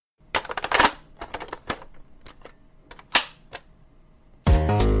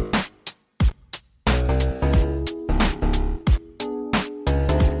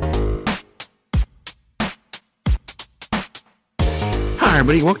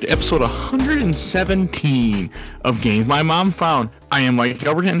everybody. Welcome to episode 117 of Games My Mom Found. I am Mike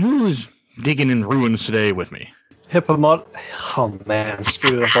Albert, and who's digging in ruins today with me? Oh man,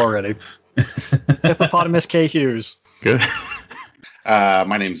 screwed it up already. Hippopotamus K. Hughes. Good.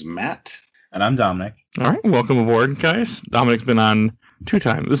 My name's Matt. And I'm Dominic. All right, welcome aboard, guys. Dominic's been on 2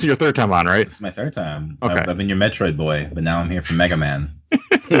 times. This is your 3rd time on, right? It's my 3rd time. Okay. I've been your Metroid boy, but now I'm here for Mega Man.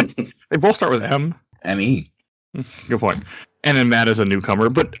 They both start with M. M.E. Good point. And then Matt is a newcomer.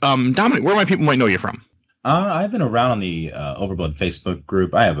 But Dominic, where my people might know you from? I've been around on the Overblood Facebook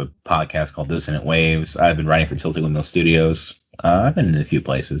group. I have a podcast called Dissonant Waves. I've been writing for Tilted Windmill Studios. I've been in a few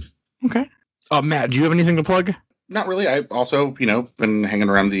places. Okay. Matt, do you have anything to plug? Not really. I've also, been hanging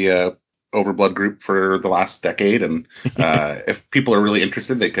around the Overblood group for the last decade. And if people are really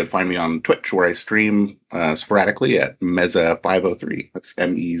interested, they could find me on Twitch, where I stream sporadically at Mezza503. That's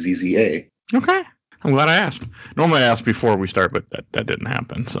Mezza. Okay. I'm glad I asked. Normally I ask before we start, but that didn't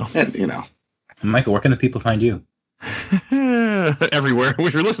happen. So, And, Michael, where can the people find you? everywhere.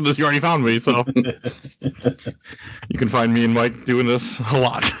 If you're listening to this, you already found me. So you can find me and Mike doing this a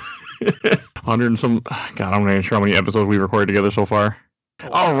lot. 100 and some. God, I'm not even sure how many episodes we recorded together so far.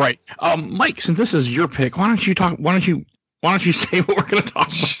 All right, Mike. Since this is your pick, why don't you talk? Why don't you say what we're going to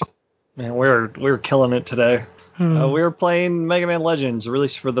talk about? Man, we're killing it today. We were playing Mega Man Legends,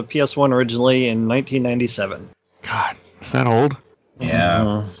 released for the PS1 originally in 1997. God, is that old?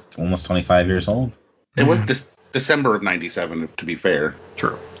 Yeah, it's almost 25 years old. it was this December of 97, to be fair.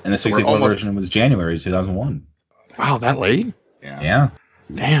 True. And the 64 version was January 2001. Wow, that late? Yeah.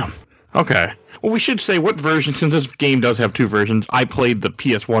 Damn. Okay. Well, we should say what version, since this game does have 2 versions. I played the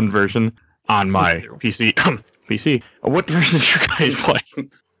PS1 version on my PC. PC. What version did you guys play?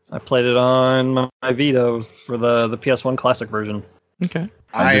 I played it on my Vita for the PS1 Classic version. Okay.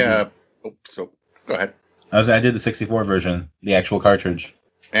 So go ahead. I did the 64 version, the actual cartridge.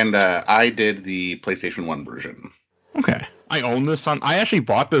 And I did the PlayStation 1 version. Okay. I own this on. I actually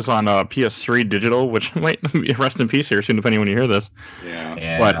bought this on PS3 digital, which might rest in peace here soon, depending when you hear this.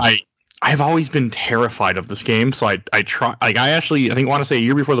 Yeah. But I've always been terrified of this game, so I try. Like I want to say a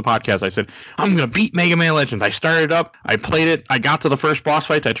year before the podcast, I said I'm gonna beat Mega Man Legends. I started up, I played it, I got to the first boss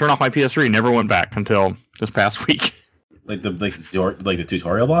fight, I turned off my PS3, and never went back until this past week. Like the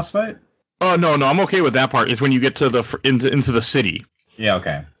tutorial boss fight? Oh no, I'm okay with that part. It's when you get to the into the city. Yeah,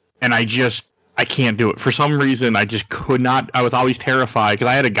 okay. And I can't do it for some reason. I just could not. I was always terrified because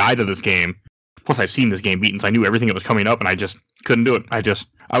I had a guide to this game. Plus, I've seen this game beaten, so I knew everything that was coming up, and I just couldn't do it.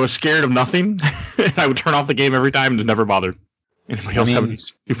 I was scared of nothing. I would turn off the game every time and just never bothered. Anybody else have any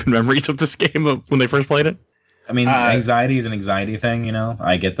stupid memories of this game when they first played it? I mean, anxiety is an anxiety thing,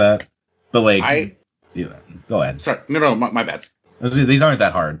 I get that. But, go ahead. Sorry. No, my bad. These aren't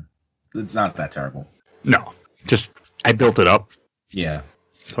that hard. It's not that terrible. No. Just, I built it up, Yeah.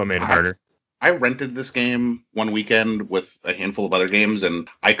 so it made it harder. I rented this game one weekend with a handful of other games, and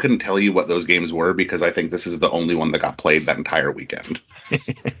I couldn't tell you what those games were because I think this is the only one that got played that entire weekend.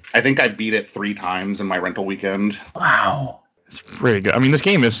 I think I beat it 3 times in my rental weekend. Wow. It's pretty good. I mean, this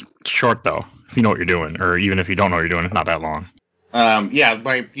game is short, though, if you know what you're doing. Or even if you don't know what you're doing, it's not that long.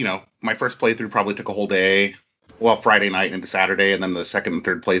 My first playthrough probably took a whole day. Well, Friday night into Saturday, and then the second and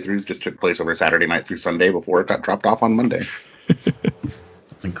third playthroughs just took place over Saturday night through Sunday before it got dropped off on Monday.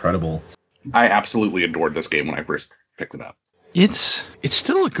 That's incredible. I absolutely adored this game when I first picked it up. It's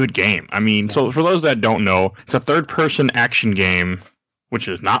still a good game. I mean, so for those that don't know, it's a third-person action game, which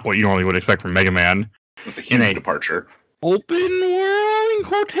is not what you normally would expect from Mega Man. It's a huge departure. Open world, in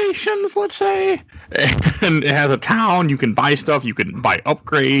quotations, let's say. And it has a town. You can buy stuff. You can buy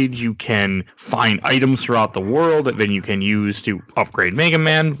upgrades. You can find items throughout the world that then you can use to upgrade Mega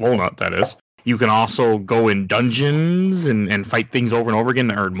Man. Walnut, that is. You can also go in dungeons and fight things over and over again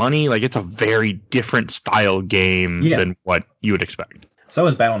to earn money. Like, it's a very different style game than what you would expect. So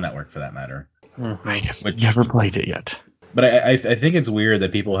is Battle Network, for that matter. I have never played it yet. But I think it's weird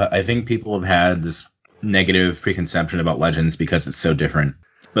that people have had this negative preconception about Legends because it's so different.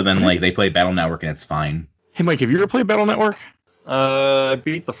 But then, they play Battle Network and it's fine. Hey, Mike, have you ever played Battle Network? I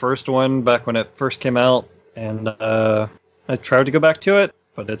beat the first one back when it first came out, and I tried to go back to it,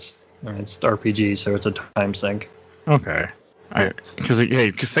 but it's RPG, so it's a time sink. Okay.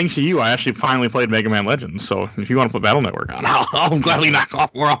 Because thanks to you, I actually finally played Mega Man Legends. So if you want to put Battle Network on, I'll gladly knock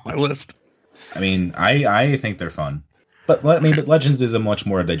off more off my list. I mean, I think they're fun. But Legends is a much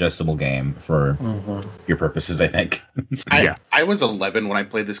more digestible game for your purposes, I think. I was 11 when I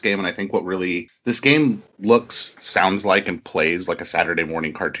played this game, and I think this game looks, sounds like, and plays like a Saturday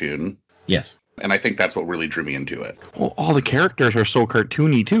morning cartoon. Yes. And I think that's what really drew me into it. Well, all the characters are so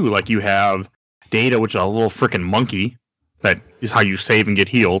cartoony, too. Like, you have Data, which is a little freaking monkey That is how you save and get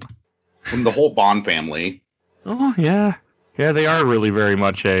healed. From the whole Bond family. Oh, yeah. Yeah, they are really very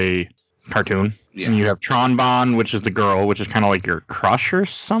much a cartoon. Yeah. And you have Tron Bond, which is the girl, which is kind of like your crush or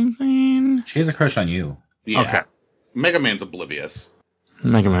something. She has a crush on you. Yeah. Okay. Mega Man's oblivious.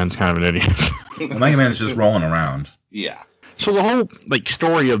 Mega Man's kind of an idiot. Mega Man's just rolling around. Yeah. So the whole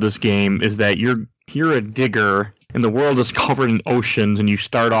story of this game is that you're a digger, and the world is covered in oceans, and you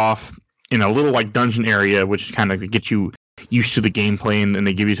start off in a little dungeon area, which kind of gets you used to the gameplay, and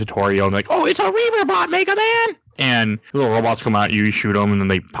they give you a tutorial, and oh, it's a Reaver bot, Mega Man! And little robots come out, you shoot them, and then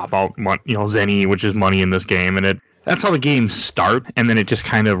they pop out, Zenny, which is money in this game, and that's how the game starts, and then it just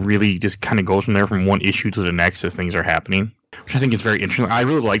kind of goes from there from one issue to the next as things are happening, which I think is very interesting. I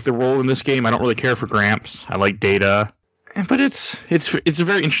really like the role in this game. I don't really care for Gramps. I like Data, but it's a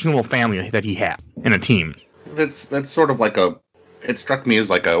very interesting little family that he had and a team. That's sort of it struck me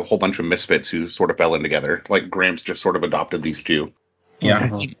as a whole bunch of misfits who sort of fell in together. Like Gramps just sort of adopted these two. Yeah.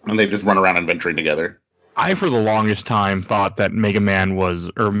 And they just run around adventuring together. I, for the longest time, thought that Mega Man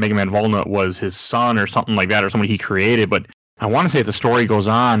Walnut was his son or something like that, or somebody he created, but I want to say if the story goes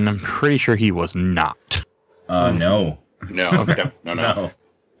on, I'm pretty sure he was not. No. No. Okay. No.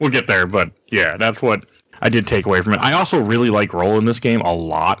 We'll get there, but yeah, that's what I did take away from it. I also really like Roll in this game a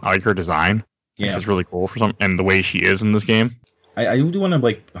lot. I like her design. Yeah. It's really cool and the way she is in this game. I do want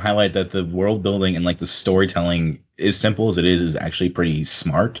to highlight that the world building and the storytelling, as simple as it is actually pretty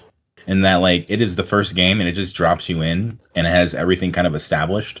smart. And that it is the first game and it just drops you in and it has everything kind of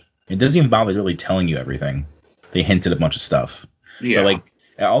established. It doesn't even bother really telling you everything. They hinted a bunch of stuff. Yeah. But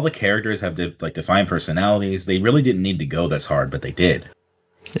all the characters have defined personalities. They really didn't need to go this hard, but they did.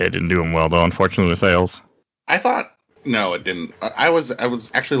 Yeah, it didn't do them well though, unfortunately, with sales. I thought no, it didn't. I was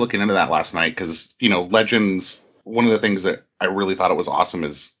actually looking into that last night because Legends. One of the things that I really thought it was awesome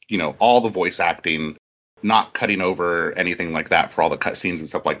is all the voice acting, not cutting over anything like that for all the cutscenes and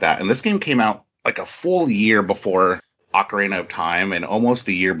stuff like that. And this game came out a full year before Ocarina of Time and almost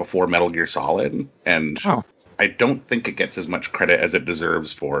a year before Metal Gear Solid. And I don't think it gets as much credit as it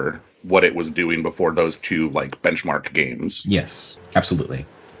deserves for what it was doing before those two benchmark games. Yes, absolutely.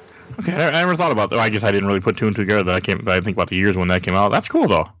 Okay, I never thought about that. I guess I didn't really put two and two together. I think about the years when that came out. That's cool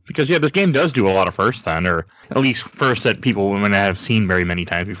though, because this game does do a lot of firsts then, or at least first that people may not have seen very many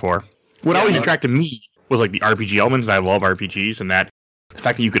times before. What always attracted me was the RPG elements. And I love RPGs, and that the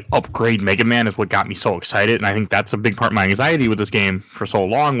fact that you could upgrade Mega Man is what got me so excited. And I think that's a big part of my anxiety with this game for so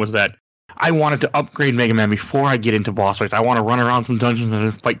long was that I wanted to upgrade Mega Man before I get into boss fights. I want to run around some dungeons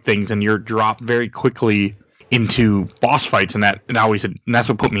and fight things, and you're dropped very quickly into boss fights, and that's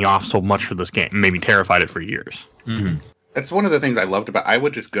what put me off so much for this game. It made me terrified it for years. Mm-hmm. That's one of the things I loved about. I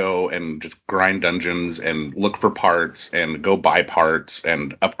would just go and just grind dungeons and look for parts and go buy parts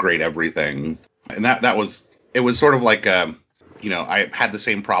and upgrade everything. And that was sort of I had the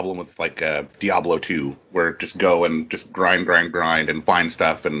same problem with Diablo 2, where just go and just grind and find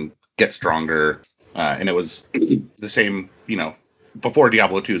stuff and get stronger. And it was the same, before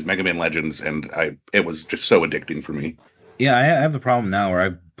Diablo 2's Mega Man Legends, and it was just so addicting for me. Yeah, I have a problem now where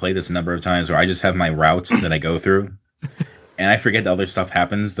I've played this a number of times where I just have my routes that I go through, and I forget that other stuff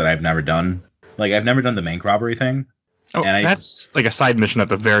happens that I've never done. I've never done the bank robbery thing. Oh, and that's a side mission at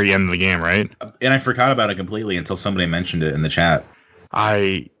the very end of the game, right? And I forgot about it completely until somebody mentioned it in the chat.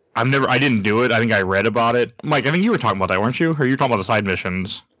 I didn't do it. I think I read about it. Mike, I think you were talking about that, weren't you? Or you were talking about the side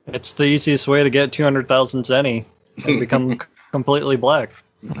missions? It's the easiest way to get 200,000 Zenny and become completely black.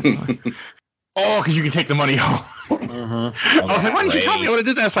 Oh, because you can take the money home. Mm-hmm. I was like, why didn't you tell me when I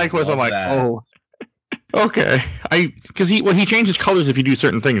did that side quest? I'm like, oh, okay. Because he changes colors if you do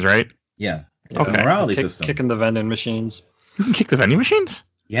certain things, right? Yeah. Okay. The morality system. Kicking the vending machines. You can kick the vending machines?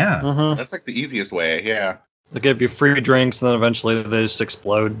 Yeah. Mm-hmm. That's the easiest way. Yeah. They give you free drinks, and then eventually they just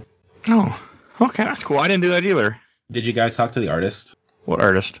explode. Oh, okay, that's cool. I didn't do that either. Did you guys talk to the artist? What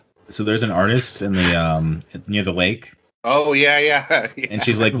artist? So there's an artist in the near the lake. Oh yeah. And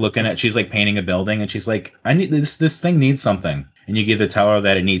she's she's painting a building, and she's like, I need this thing needs something. And you either tell her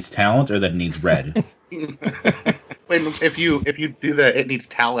that it needs talent or that it needs red. If you do the it needs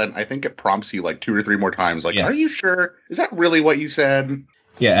talent, I think it prompts you 2 or 3 more times. Yes. Are you sure? Is that really what you said?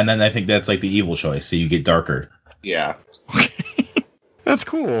 Yeah, and then I think that's the evil choice, so you get darker. Yeah. That's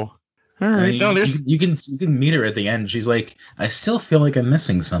cool. All right. You can meet her at the end. She's like, I still feel like I'm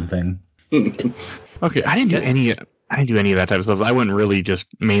missing something. Okay, I didn't do any of that type of stuff. I wouldn't really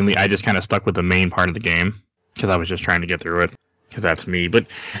I just kind of stuck with the main part of the game because I was just trying to get through it because that's me. But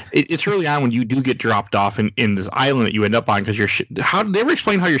it's early on when you do get dropped off in this island that you end up on because your ship. How did they ever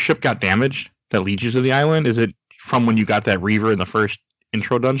explain how your ship got damaged that leads you to the island? Is it from when you got that Reaver in the first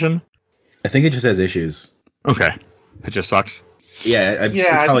intro dungeon? I think it just has issues. Okay. It just sucks. Yeah, it's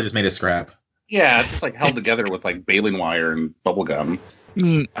probably just made a scrap. Yeah, it's just like held together with like baling wire and bubble gum. I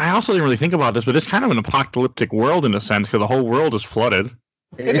mean, I also didn't really think about this, but it's kind of an apocalyptic world in a sense because the whole world is flooded.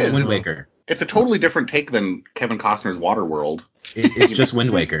 It's Wind Waker. It's a totally different take than Kevin Costner's Waterworld. It's just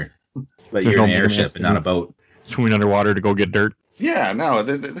Wind Waker, but you're in an airship and not a boat. Swimming underwater to go get dirt. Yeah, no,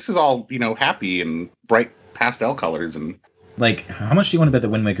 this is all, happy and bright pastel colors. And like, how much do you want to bet that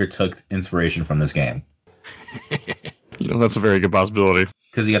Wind Waker took inspiration from this game? That's a very good possibility.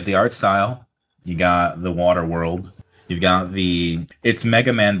 Because you got the art style, you got the water world, you've got it's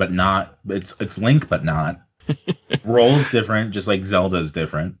Mega Man, but not, it's Link, but not. Roll's different, just like Zelda's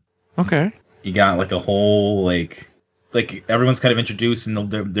different. Okay. You got like a whole, like everyone's kind of introduced, and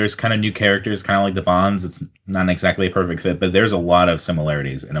there's kind of new characters, kind of like the Bonds. It's not exactly a perfect fit, but there's a lot of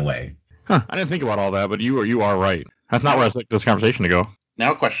similarities in a way. Huh. I didn't think about all that, but you are right. That's not where I was this conversation to go.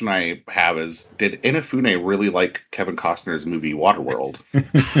 Now a question I have is, did Inafune really like Kevin Costner's movie Waterworld?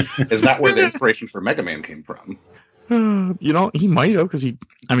 Is that where the inspiration for Mega Man came from? He might have, because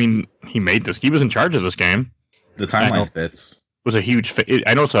he made this. He was in charge of this game. The timeline fits. It was a huge.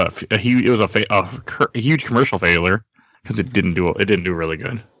 I know it was a huge commercial failure because it didn't do really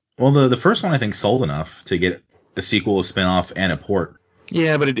good. Well, the first one I think sold enough to get a sequel, a spin-off, and a port.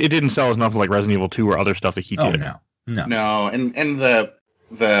 Yeah, but it didn't sell enough like Resident Evil 2 or other stuff that he did. No, and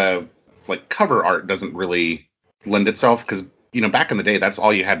the like cover art doesn't really lend itself because back in the day that's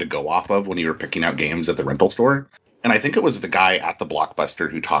all you had to go off of when you were picking out games at the rental store. And I think it was the guy at the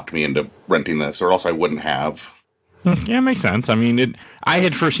Blockbuster who talked me into renting this, or else I wouldn't have. Yeah, it makes sense. I mean, I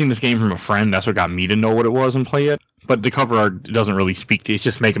had first seen this game from a friend. That's what got me to know what it was and play it. But the cover art doesn't really speak to you. It's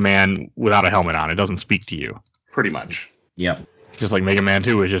just Mega Man without a helmet on. It doesn't speak to you. Pretty much. Yep. Just like Mega Man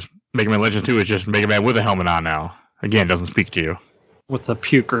 2 is just Mega Man Legends 2 is just Mega Man with a helmet on now. Again, doesn't speak to you. With the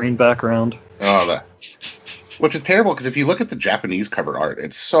puke green background. Oh, which is terrible because if you look at the Japanese cover art,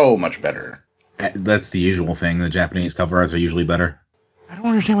 it's so much better. That's the usual thing. The Japanese cover arts are usually better. I don't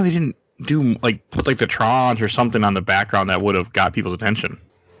understand why they didn't put the Trons or something on the background that would have got people's attention.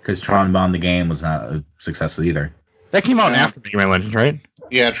 Because Tron Bond the game was not a success either. That came out after Mega Man Legends, right?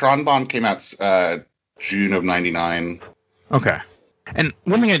 Yeah, Tron Bond came out June of '99. Okay. And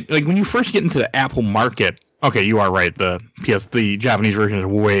one thing, when you first get into the Apple market, okay, you are right. The Japanese version is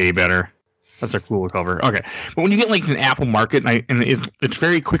way better. That's a cool cover. Okay, but when you get an Apple market, and it's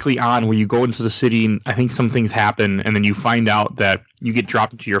very quickly on where you go into the city, and I think some things happen, and then you find out that you get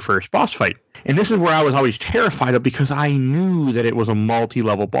dropped into your first boss fight. And this is where I was always terrified of because I knew that it was a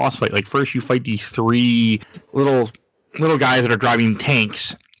multi-level boss fight. Like first you fight these three little guys that are driving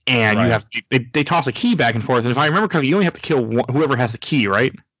tanks, and you have they toss a key back and forth. And if I remember correctly, you only have to kill whoever has the key,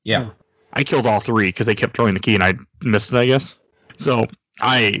 right? Yeah. I killed all three because they kept throwing the key, and I missed it, I guess. So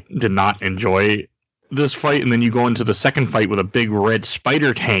I did not enjoy this fight, and then you go into the second fight with a big red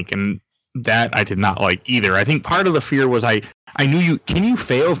spider tank, and that I did not like either. I think part of the fear was I knew can you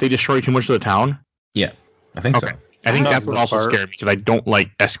fail if they destroy too much of the town? Yeah, I think so. I think that's what also scared me because I don't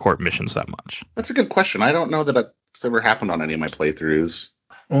like escort missions that much. That's a good question. I don't know that it's ever happened on any of my playthroughs.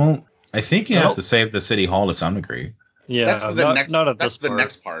 Well, I think you have to save the city hall to some degree. Yeah, that's the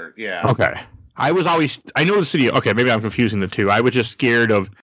next part. Yeah. Okay. I know the city. Okay, maybe I'm confusing the two. I was just scared of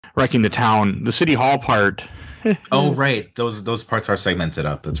wrecking the town. The city hall part. Oh, right. Those parts are segmented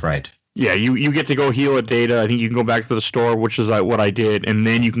up. That's right. Yeah, you get to go heal at Data. I think you can go back to the store, which is what I did, and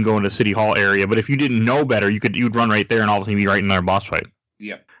then you can go into City Hall area. But if you didn't know better, you'd run right there and all of a sudden be right in their boss fight.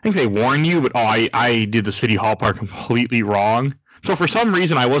 Yep. I think they warn you, but I did the City Hall part completely wrong. So for some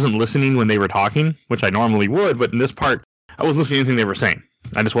reason, I wasn't listening when they were talking, which I normally would, but in this part, I wasn't listening to anything they were saying.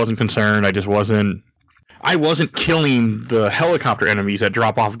 I just wasn't concerned. I wasn't killing the helicopter enemies that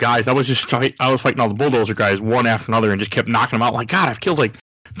drop off guys. I was fighting all the bulldozer guys one after another and just kept knocking them out. Like, God, I've killed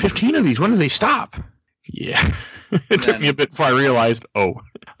 15 of these. When do they stop? Yeah. It took me a bit before I realized,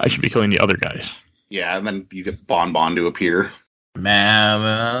 I should be killing the other guys. Yeah, and then you get Bon Bon to appear.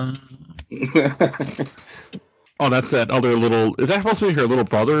 Mama. Oh, that's that other little... Is that supposed to be her little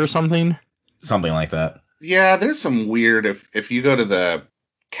brother or something? Something like that. Yeah, there's some weird... If you go to the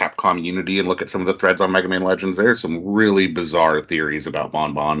Capcom Unity and look at some of the threads on Mega Man Legends, there's some really bizarre theories about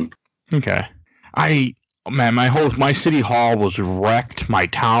Bon Bon. Okay. My city hall was wrecked. My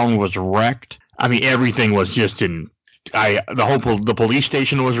town was wrecked. I mean, everything was just in... the police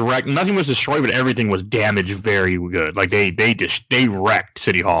station was wrecked. Nothing was destroyed, but everything was damaged very good. Like they wrecked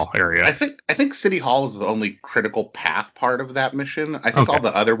City Hall area. I think City Hall is the only critical path part of that mission. I think all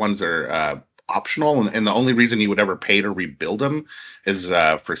the other ones are optional, and the only reason you would ever pay to rebuild them is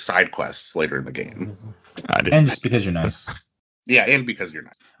for side quests later in the game. And just because you're nice. Yeah, and because you're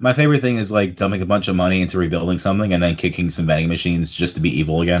not. My favorite thing is like dumping a bunch of money into rebuilding something and then kicking some vending machines just to be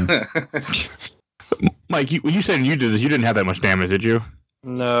evil again. Mike, when you said you did this, you didn't have that much damage, did you?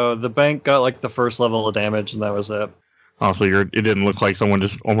 No, the bank got like the first level of damage, and that was it. Oh, so it didn't look like someone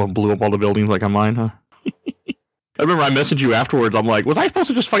just almost blew up all the buildings like on mine, huh? I remember I messaged you afterwards. I'm like, was I supposed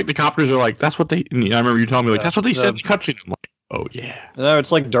to just fight the copters? They're like, that's what they. I remember you telling me like, that's what they said in the cutscene. I'm like, oh yeah. No,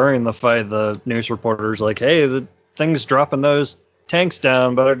 it's like during the fight, the news reporter's like, "Hey, the thing's dropping those tanks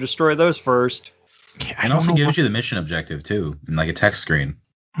down, better destroy those first." Yeah, And also gives you the mission objective too, in like a text screen.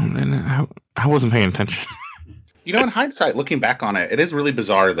 And I wasn't paying attention. You know, in hindsight, looking back on it, it is really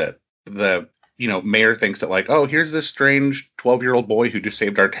bizarre that the mayor thinks that like, oh, here's this strange 12-year-old boy who just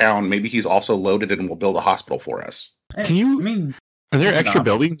saved our town. Maybe he's also loaded and will build a hospital for us. Can you? I mean, Are there It's extra not.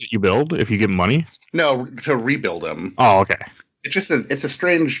 buildings that you build if you give them money? No, to rebuild him. Oh, okay. It's just it's a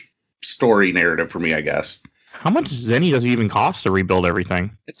strange story narrative for me, I guess. How much Zenny does it even cost to rebuild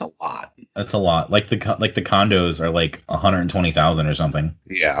everything? It's a lot. that's a lot. Like the condos are like 120,000 or something.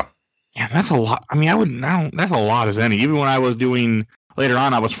 Yeah. Yeah, that's a lot. I mean, that's a lot of Zenny. Even when I was doing later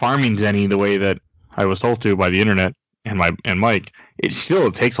on, I was farming Zenny the way that I was told to by the internet and Mike. It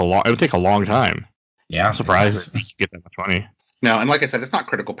still takes a long. It would take a long time. Yeah, I'm surprised that you get that much money. No, and like I said, it's not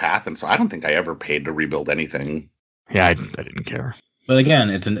critical path, and so I don't think I ever paid to rebuild anything. Yeah, I didn't care. But again,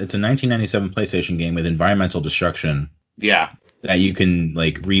 it's a 1997 PlayStation game with environmental destruction Yeah. that you can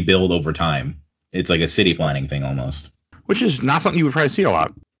like rebuild over time. It's like a city planning thing almost. Which is not something you would probably see a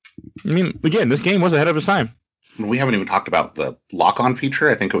lot. I mean, again, this game was ahead of its time. We haven't even talked about the lock-on feature.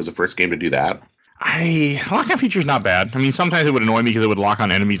 I think it was the first game to do that. Lock-on feature's not bad. I mean, sometimes it would annoy me because it would lock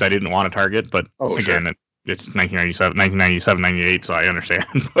on enemies I didn't want to target, but Oh, again, it's 1997, 98, so I understand.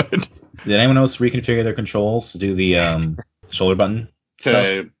 But Did anyone else reconfigure their controls to do the shoulder button?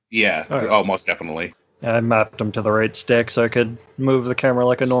 Yeah. All right. Oh, most definitely. I mapped them to the right stick so I could move the camera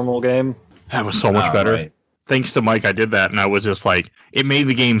like a normal game. that was so much Ah, better. right. Thanks to Mike, I did that, and I was just like, it made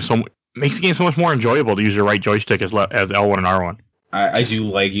the game makes the game so much more enjoyable to use your right joystick as L1 and R1. I do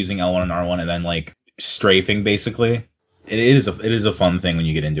like using L1 and R1 and then like strafing basically. It is a fun thing when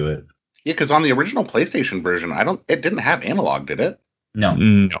you get into it. Yeah, because on the original PlayStation version, it didn't have analog, did it? No,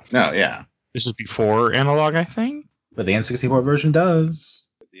 No, No, yeah. this is before analog, I think. but the N64 version does.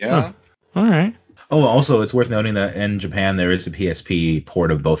 Yeah. All right. Oh, also, it's worth noting that in Japan there is a PSP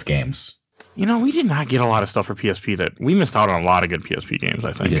port of both games. You know, we did not get a lot of stuff for PSP. That we missed out on a lot of good PSP games,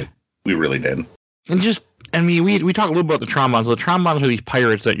 I think. did. We really did. And we talked a little about the trombones. The trombones are these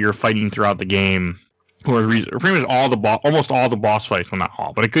pirates that you're fighting throughout the game. Who are pretty much almost all the boss fights, well not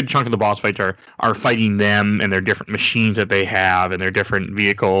all, but a good chunk of the boss fights are fighting them and their different machines that they have and their different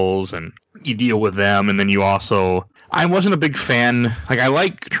vehicles, and you deal with them. And then you also, I wasn't a big fan. Like, I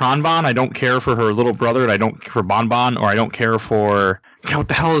like Tronbon. I don't care for her little brother. And I don't for Bonbon, or I don't care for, God, what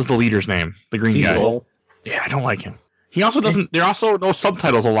the hell is the leader's name? The green guy. Diesel. Yeah, I don't like him. He also doesn't. There are also no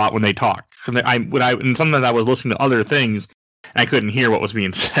subtitles a lot when they talk. And and sometimes I was listening to other things, and I couldn't hear what was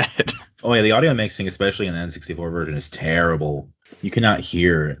being said. Oh yeah, the audio mixing, especially in the N64 version, is terrible. You cannot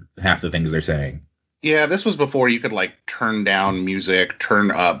hear half the things they're saying. Yeah, this was before you could like turn down music,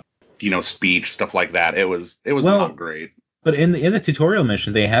 turn up, speech, stuff like that. It was not great. But in the tutorial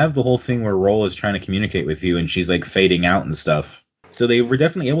mission, they have the whole thing where Roll is trying to communicate with you, and she's like fading out and stuff. So they were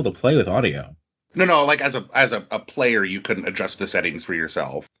definitely able to play with audio. No, like as a player, you couldn't adjust the settings for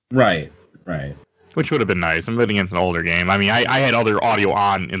yourself. Right. Which would have been nice. I'm betting against an older game. I mean, I had other audio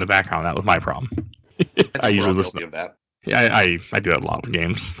on in the background. That was my problem. I usually We're all listen. guilty of that. Yeah, I do that a lot with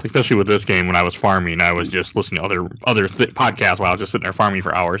games, especially with this game. When I was farming, I was just listening to other podcasts while I was just sitting there farming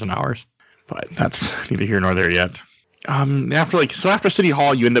for hours and hours. But that's neither here nor there yet. After City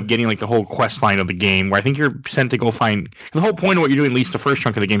Hall, you end up getting like the whole quest line of the game, where I think you're sent to go find the whole point of what you're doing. At least the first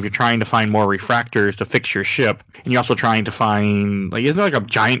chunk of the game, you're trying to find more refractors to fix your ship, and you're also trying to find isn't there like a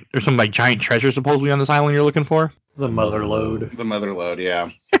giant or some like giant treasure supposedly on this island you're looking for? The mother load. The mother load, yeah.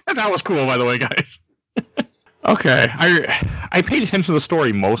 That was cool, by the way, guys. Okay, I paid attention to the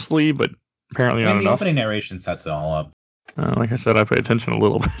story mostly, but apparently not And the enough. opening narration sets it all up. Like I said, I paid attention a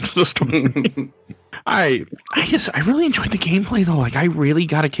little bit to the story. I really enjoyed the gameplay though. Like, I really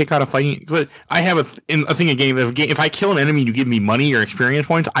got a kick out of fighting. But I have a thing in game. If I kill an enemy, and you give me money or experience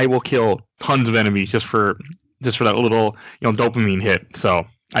points, I will kill tons of enemies just for that little dopamine hit. So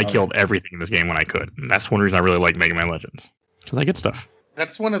I killed everything in this game when I could. And that's one reason I really like Mega Man Legends, because I get stuff.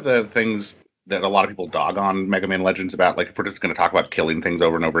 That's one of the things that a lot of people dog on Mega Man Legends about. Like, if we're just going to talk about killing things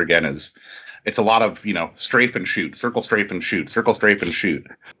over and over again, is it's a lot of, strafe and shoot, circle, strafe and shoot, circle, strafe and shoot.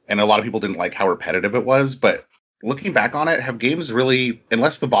 And a lot of people didn't like how repetitive it was, but looking back on it, have games really,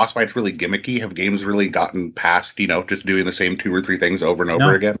 unless the boss fight's really gimmicky, have games really gotten past, just doing the same 2 or 3 things over and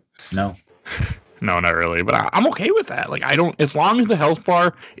over again? No. No, not really. But I'm okay with that. Like, I don't, as long as the health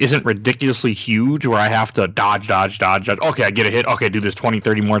bar isn't ridiculously huge where I have to dodge. Okay, I get a hit. Okay, do this 20,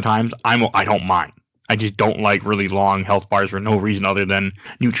 30 more times. I don't mind. I just don't like really long health bars for no reason other than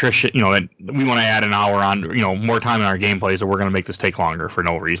nutrition. That we want to add an hour on, more time in our gameplay, so we're going to make this take longer for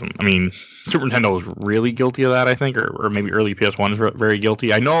no reason. I mean, Super Nintendo was really guilty of that, I think, or maybe early PS1 is very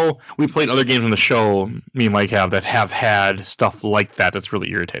guilty. I know we played other games on the show, me and Mike have, that have had stuff like that that's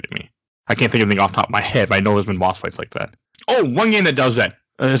really irritated me. I can't think of anything off the top of my head, but I know there's been boss fights like that. Oh, one game that does that.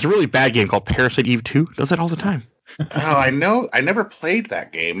 It's a really bad game called Parasite Eve 2. Does that all the time. Oh, I know. I never played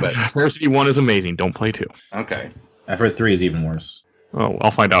that game, but Parasite Eve 1 is amazing. Don't play 2. Okay. I've heard 3 is even worse. Oh,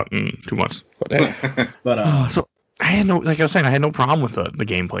 I'll find out in 2 months. But so I had no, like I was saying, I had no problem with the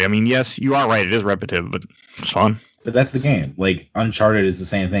gameplay. I mean, yes, you are right. It is repetitive, but it's fun. But that's the game. Like, Uncharted is the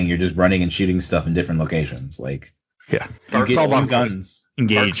same thing. You're just running and shooting stuff in different locations. Like, yeah, you get new guns.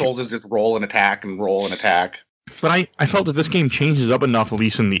 Dark Souls is just roll and attack and roll and attack. But I felt that this game changes up enough, at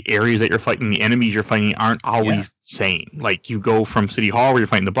least in the areas that you're fighting, the enemies you're fighting aren't always the same. Like, you go from City Hall where you're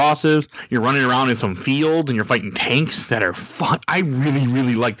fighting the bosses, you're running around in some fields and you're fighting tanks that are fun. I really,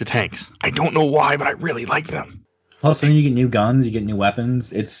 really like the tanks. I don't know why, but I really like them. Plus, then you get new guns, you get new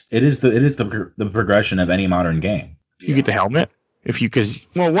weapons. It is the progression of any modern game. You get the helmet.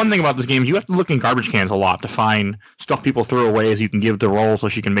 One thing about this game is you have to look in garbage cans a lot to find stuff people throw away as you can give to Roll so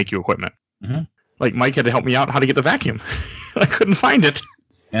she can make you equipment. Mm-hmm. Like, Mike had to help me out how to get the vacuum. I couldn't find it.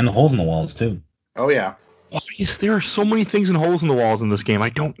 And the holes in the walls, too. Oh, yeah. Why there are so many things in holes in the walls in this game. I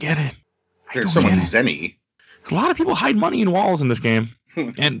don't get it. There's so much Zenny. A lot of people hide money in walls in this game.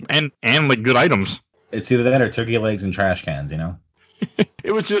 and like good items. It's either that or turkey legs and trash cans,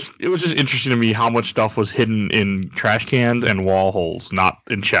 It was just interesting to me how much stuff was hidden in trash cans and wall holes, not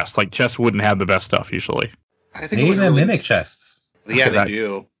in chests. Like, chests wouldn't have the best stuff usually. I think they even have mimic chests. Yeah, they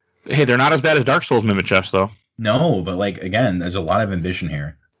do. Hey, they're not as bad as Dark Souls mimic chests, though. No, but like, again, there's a lot of ambition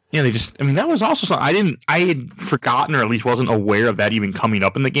here. Yeah, that was also something I had forgotten, or at least wasn't aware of that even coming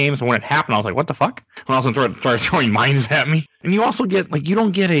up in the game. So when it happened, I was like, what the fuck? When all of a sudden started throwing mines at me. And you also get, like, you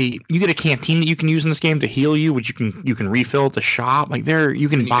get a canteen that you can use in this game to heal you, which you can refill at the shop. Like, you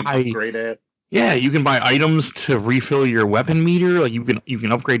can buy. Upgrade it. Yeah, you can buy items to refill your weapon meter. Like, you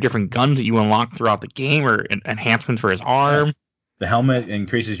can upgrade different guns that you unlock throughout the game, or enhancements for his arm. The helmet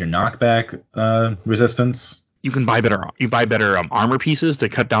increases your knockback resistance. You can buy better. You buy better armor pieces to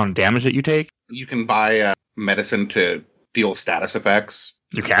cut down damage that you take. You can buy medicine to deal status effects.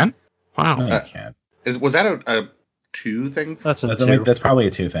 You can. Wow. No, you can't. Was that a 2 thing? That's a 2. That's probably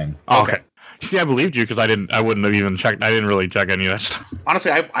a 2 thing. Oh, okay. See, I believed you because I wouldn't have even checked. I didn't really check any of that stuff.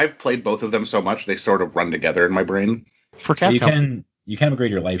 Honestly, I've played both of them so much they sort of run together in my brain. For Capcom, you can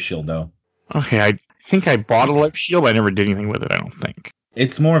upgrade your life shield though. Okay, I think I bought a life shield, but I never did anything with it. I don't think.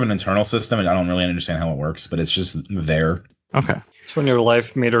 It's more of an internal system, and I don't really understand how it works, but it's just there. Okay. It's when your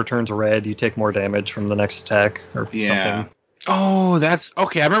life meter turns red, you take more damage from the next attack or something. Oh, that's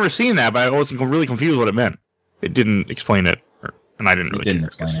okay. I remember seeing that, but I was really confused what it meant. It didn't explain it, and I didn't really. It didn't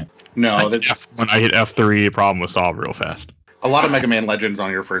explain it. No, when I hit F3, the problem was solved real fast. A lot of Mega Man Legends on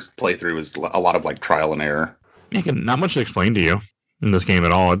your first playthrough is a lot of like trial and error. Yeah, not much to explain to you in this game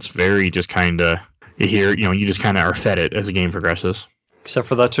at all. It's very just kind of you just kind of are fed it as the game progresses. Except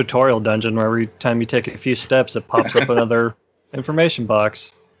for that tutorial dungeon where every time you take a few steps, it pops up another information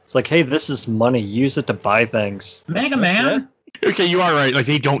box. It's like, hey, this is money. Use it to buy things. Mega Man? Okay, you are right. Like,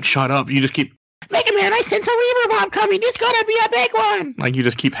 they don't shut up. You just keep, Mega Man, I sense a Reaver Bomb coming. It's gonna be a big one. Like, you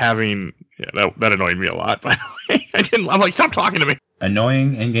just keep having, that annoyed me a lot. By the way, I'm like, stop talking to me.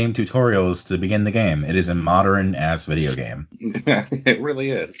 Annoying in-game tutorials to begin the game. It is a modern-ass video game. It really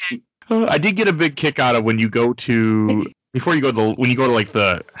is. I did get a big kick out of when you go to... Before you go to like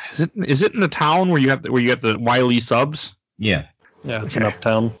the is it in the town where you get the Wily subs? Yeah. Yeah, it's an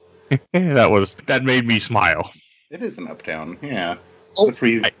uptown. that made me smile. It is an uptown, yeah. That's where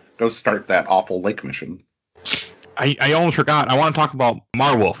you go start that awful lake mission. I almost forgot. I want to talk about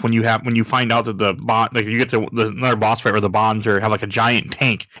Marwolf when you find out that the bot, like, you get to another boss fight where the bonds have like a giant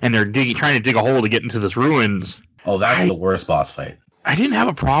tank and they're trying to dig a hole to get into this ruins. Oh, that's the worst boss fight. I didn't have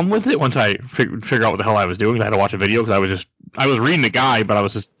a problem with it once I figured out what the hell I was doing. I had to watch a video because I was reading the guide, but I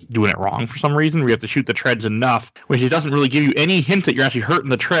was just doing it wrong for some reason. We have to shoot the treads enough, which it doesn't really give you any hint that you're actually hurting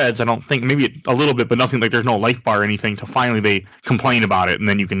the treads. I don't think, maybe a little bit, but nothing. Like, there's no life bar or anything. To finally they complain about it, and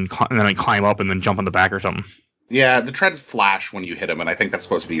then I climb up and then jump on the back or something. Yeah, the treads flash when you hit them, and I think that's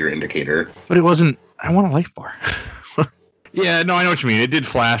supposed to be your indicator. But it wasn't. I want a life bar. Yeah, no, I know what you mean. It did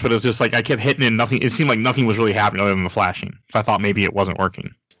flash, but it was just like I kept hitting it and nothing. It seemed like nothing was really happening other than the flashing. So I thought maybe it wasn't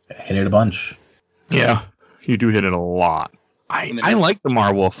working. Hit it a bunch. Yeah, you do hit it a lot. I like the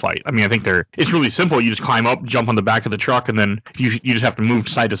Marwolf fight. I mean, I think it's really simple. You just climb up, jump on the back of the truck, and then you just have to move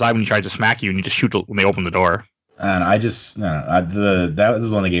side to side when he tries to smack you, and you just shoot when they open the door. And I just that was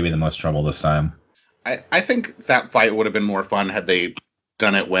the one that gave me the most trouble this time. I think that fight would have been more fun had they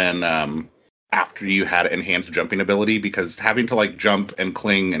done it when after you had enhanced jumping ability, because having to like jump and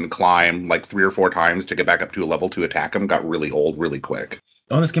cling and climb like 3 or 4 times to get back up to a level to attack him got really old really quick.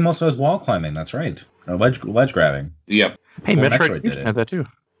 Oh, this game also has wall climbing. That's right. Or ledge grabbing. Yep. Hey, Before Metroid did it. had that too.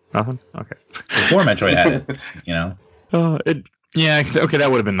 Nothing. Okay. Before Metroid had it, you know. Yeah. Okay,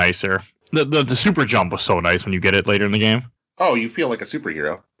 that would have been nicer. The super jump was so nice when you get it later in the game. Oh, you feel like a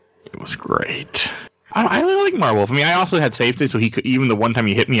superhero. It was great. I really like Marwolf. I mean, I also had save state, so he could, even the one time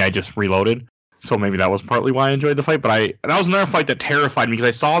he hit me, I just reloaded. So maybe that was partly why I enjoyed the fight. But that was another fight that terrified me because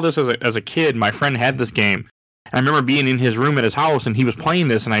I saw this as a kid. My friend had this game. And I remember being in his room at his house and he was playing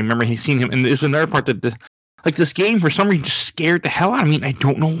this, and I remember seeing him. And there's another part that this game for some reason just scared the hell out of me. And I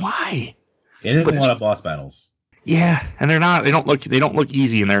don't know why. It is a lot of boss battles. Yeah, and they don't look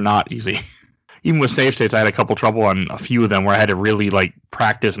easy, and they're not easy. Even with save states, I had a couple trouble on a few of them where I had to really like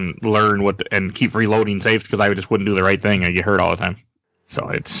practice and learn and keep reloading saves because I just wouldn't do the right thing. I get hurt all the time. So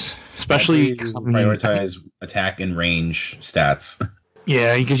it's especially prioritize attack and range stats.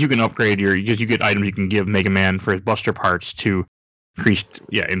 Yeah, because you can upgrade because you get items you can give Mega Man for his Buster parts to increase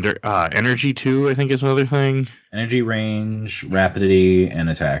energy too. I think is another thing. Energy, range, rapidity,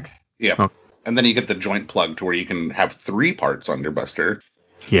 and attack. Yeah. Oh. And then you get the joint plug to where you can have 3 parts on your Buster.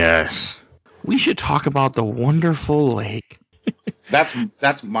 Yes. We should talk about the wonderful lake.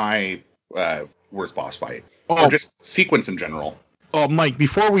 That's my worst boss fight. Oh. Or just sequence in general. Oh, Mike,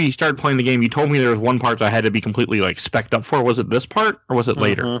 before we started playing the game, you told me there was one part that I had to be completely like spec'd up for. Was it this part or was it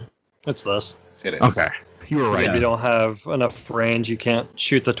later? Mm-hmm. It's this. It is. Okay. You were right. If you don't have enough range, you can't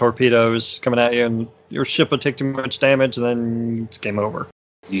shoot the torpedoes coming at you, and your ship will take too much damage, and then it's game over.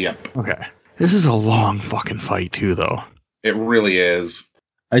 Yep. Okay. This is a long fucking fight too, though. It really is.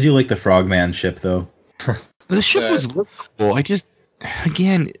 I do like the Frogman ship though. The ship was really cool. I just,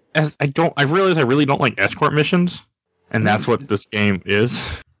 again, I realize I really don't like escort missions, and that's what this game is.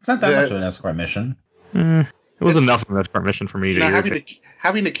 It's not that much of an escort mission. It was enough of an escort mission for me to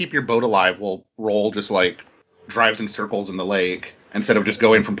having to keep your boat alive will roll just like drives in circles in the lake instead of just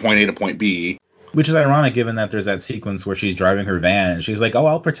going from point A to point B. Which is ironic given that there's that sequence where she's driving her van and she's like, "Oh,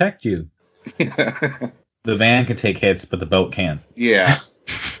 I'll protect you." The van can take hits, but the boat can't. Yeah.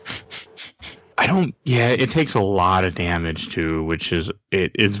 It takes a lot of damage too,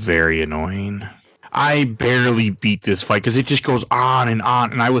 it is very annoying. I barely beat this fight because it just goes on, and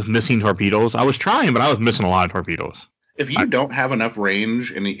I was missing torpedoes. I was trying, but I was missing a lot of torpedoes. If you don't have enough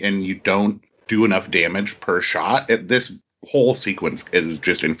range and you don't do enough damage per shot, this whole sequence is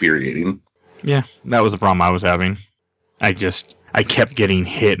just infuriating. Yeah, that was the problem I was having. I kept getting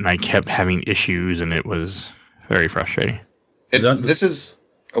hit, and I kept having issues, and it was very frustrating.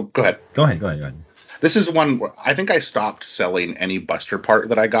 Oh, go ahead. Go ahead. This is one where I think I stopped selling any Buster part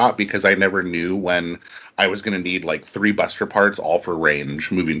that I got because I never knew when I was going to need like 3 Buster parts all for range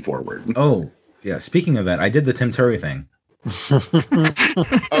moving forward. Oh, yeah. Speaking of that, I did the Tim Turry thing.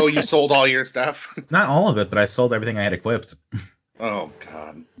 Oh, you sold all your stuff? Not all of it, but I sold everything I had equipped. Oh,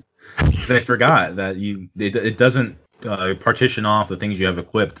 God. Because I forgot that it doesn't partition off the things you have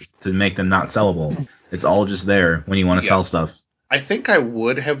equipped to make them not sellable. It's all just there when you want to sell stuff. I think I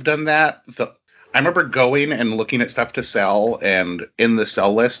would have done that. I remember going and looking at stuff to sell, and in the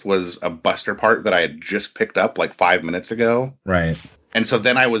sell list was a Buster part that I had just picked up like 5 minutes ago. Right. And so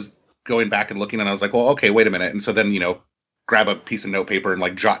then I was going back and looking, and I was like, well, okay, wait a minute. And so then, grab a piece of notepaper and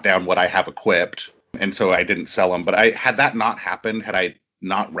like jot down what I have equipped. And so I didn't sell them. But had that not happened, had I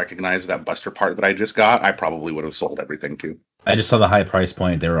not recognized that Buster part that I just got, I probably would have sold everything too. I just saw the high price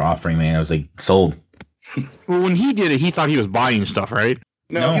point they were offering me, and I was like, sold. Well, when he did it, he thought he was buying stuff, right?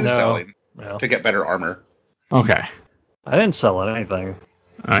 No, he was selling No. to get better armor. Okay. I didn't sell anything.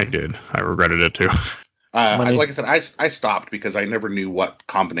 I did. I regretted it too. Like I said, I stopped because I never knew what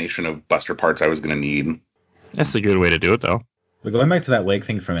combination of Buster parts I was going to need. That's a good way to do it, though. But going back to that lake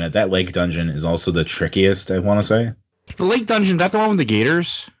thing for a minute, that lake dungeon is also the trickiest, I want to say. The lake dungeon, that's the one with the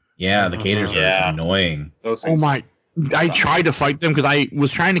gators? Yeah, the gators are annoying. Those Oh things, my... I tried to fight them because I was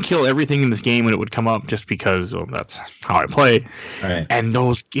trying to kill everything in this game when it would come up just because that's how I play. Right. And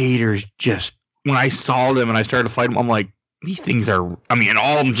those gators just... When I saw them and I started to fight them, I'm like, these things are... I mean, and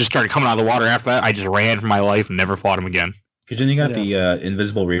all of them just started coming out of the water after that. I just ran for my life and never fought them again. Because then you got the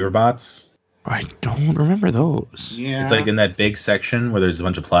invisible reaver bots. I don't remember those. Yeah. It's like in that big section where there's a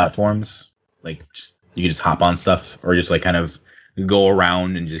bunch of platforms. Like you can just hop on stuff or just like kind of go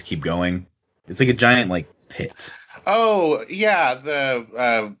around and just keep going. It's like a giant like pit. Oh, yeah,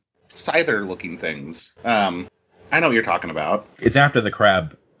 the scyther looking things. I know what you're talking about. It's after the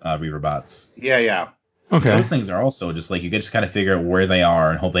crab Reaver bots. Yeah. Okay. Those things are also just like you can just kind of figure out where they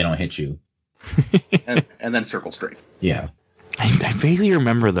are and hope they don't hit you. and then circle straight. Yeah. I vaguely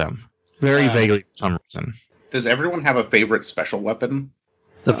remember them. Very Uh, vaguely for some reason. Does everyone have a favorite special weapon?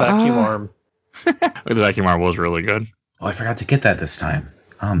 The vacuum arm. The vacuum arm was really good. Oh, I forgot to get that this time.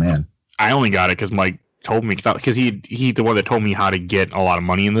 Oh man. I only got it because Mike told me, because he's the one that told me how to get a lot of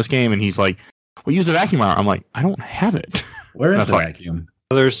money in this game, and he's like, well, use the vacuum arm. I'm like, I don't have it. Where is That's the fine. vacuum?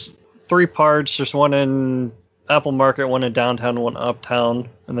 There's 3 parts. There's one in Apple Market, one in downtown, one uptown,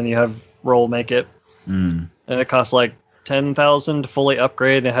 and then you have Roll Make It. Mm. And it costs like 10,000 to fully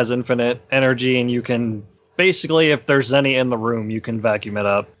upgrade. It has infinite energy, and you can basically, if there's any in the room, you can vacuum it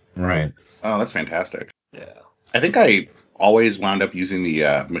up. Right. Oh, that's fantastic. Yeah. I think I always wound up using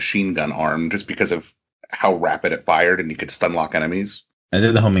the machine gun arm just because of how rapid it fired and you could stun lock enemies. I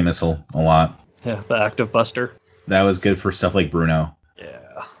did the homing missile a lot. Yeah, the Active Buster. That was good for stuff like Bruno.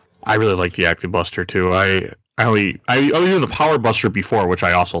 Yeah. I really like the Active Buster too. I was using the Power Buster before, which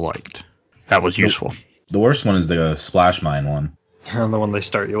I also liked. That was useful. The worst one is the splash mine one. And the one they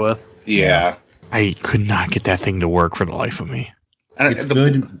start you with. Yeah. I could not get that thing to work for the life of me. And It's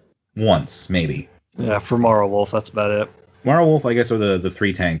good once, maybe. Yeah, for Mara Wolf, that's about it. Mara Wolf, I guess, are the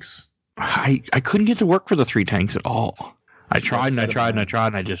 3 tanks. I couldn't get to work for the 3 tanks at all. I Just tried and I set tried them and I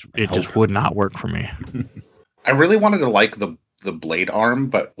tried and it Hope. just would not work for me. I really wanted to like the blade arm,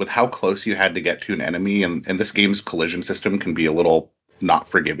 but with how close you had to get to an enemy, and this game's collision system can be a little not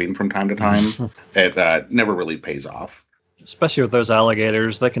forgiving from time to time, it never really pays off. Especially with those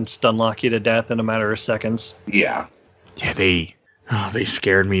alligators, they can stun lock you to death in a matter of seconds. Yeah. Yeah, they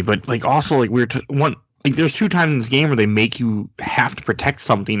scared me. But like also like there's 2 times in this game where they make you have to protect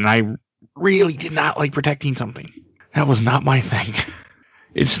something, and I really did not like protecting something. That was not my thing.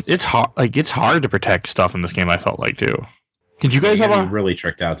 It's hard. Like it's hard to protect stuff in this game. I felt like too. Did you guys You have gotta a be really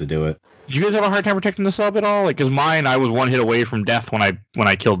tricked out to do it. Did you guys have a hard time protecting the sub at all? Like, cause mine, I was 1 hit away from death when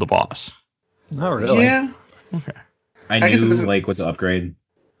I killed the boss. Not really. Yeah. Okay, I guess it knew, doesn't- like, with the upgrade.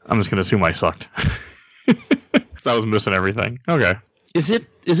 I'm just gonna assume I sucked. 'Cause I was missing everything. Okay. Is it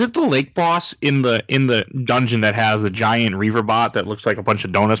the lake boss in the dungeon that has the giant Reaver bot that looks like a bunch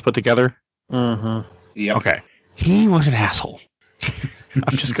of donuts put together? Mm-hmm. Yep. Okay. He was an asshole.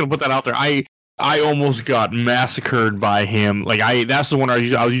 I'm just gonna put that out there. I almost got massacred by him. Like that's the one I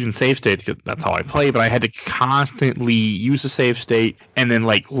was using save states because that's how I play. But I had to constantly use the save state and then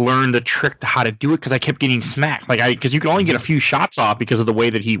like learn the trick to how to do it because I kept getting smacked. Like because you can only get a few shots off because of the way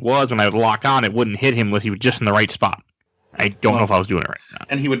that he was. When I would lock on, it wouldn't hit him unless he was just in the right spot. I don't know if I was doing it right now.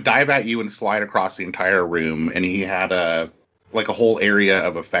 And he would dive at you and slide across the entire room, and he had a whole area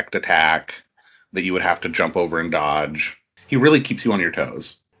of effect attack that you would have to jump over and dodge. He really keeps you on your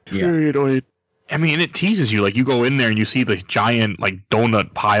toes. Yeah. I mean, it teases you. Like you go in there and you see the giant like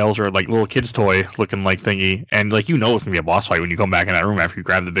donut piles or like little kid's toy looking like thingy, and like it's gonna be a boss fight when you come back in that room after you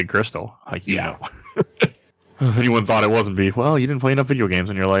grab the big crystal. Like Yeah. If anyone thought it wasn't be, well, you didn't play enough video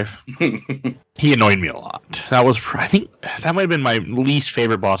games in your life. He annoyed me a lot. I think that might have been my least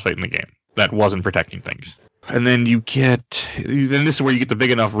favorite boss fight in the game. That wasn't protecting things. And then then this is where you get the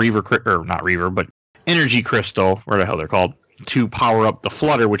big enough not Reaver, but energy crystal, where the hell they're called, to power up the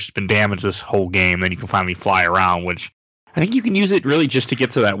flutter, which has been damaged this whole game. Then you can finally fly around, which I think you can use it really just to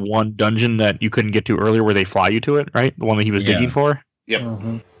get to that one dungeon that you couldn't get to earlier where they fly you to it, right? The one that he was digging for. Yep.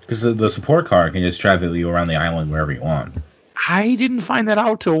 Mm-hmm. Because the support car can just travel you around the island wherever you want. I didn't find that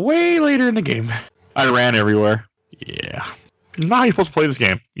out till way later in the game. I ran everywhere. Yeah. Now you're supposed to play this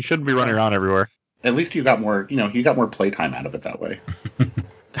game. You shouldn't be running around everywhere. At least you got more playtime out of it that way.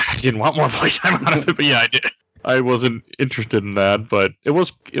 I didn't want more playtime out of it, but yeah, I did. I wasn't interested in that, but it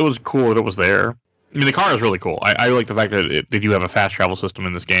was cool that it was there. I mean, the car is really cool. I like the fact that they do have a fast travel system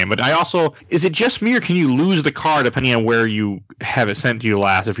in this game. But I also, is it just me or can you lose the car depending on where you have it sent to you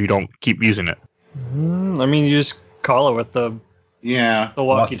last if you don't keep using it? I mean, you just call it with the Yeah.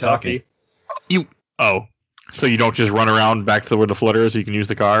 walkie-talkie. Oh, so you don't just run around back to where the flutter is so you can use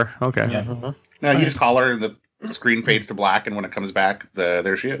the car? Okay. Yeah. Mhm. No, you just call her, and the screen fades to black, and when it comes back,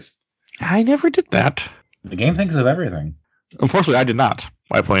 there she is. I never did that. The game thinks of everything. Unfortunately, I did not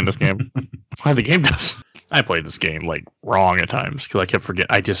by playing this game. Why the game does. I played this game like wrong at times because I kept forgetting.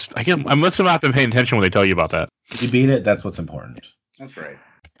 I must have not been paying attention when they tell you about that. If you beat it, that's what's important. That's right.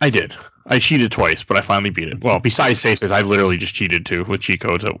 I did. I cheated twice, but I finally beat it. Well, besides safe states, I literally just cheated too with cheat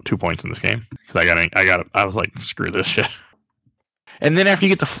codes at 2 points in this game because I was like, screw this shit. And then after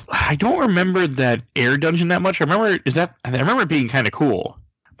you get I don't remember that air dungeon that much. I remember it being kind of cool,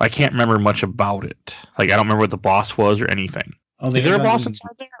 but I can't remember much about it. Like I don't remember what the boss was or anything. Oh, is there a boss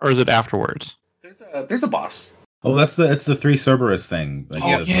inside there, or is it afterwards? There's a boss. Oh, it's the 3 Cerberus thing. Like, the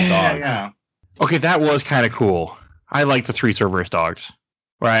dogs. Yeah. Okay, that was kind of cool. I like the 3 Cerberus dogs.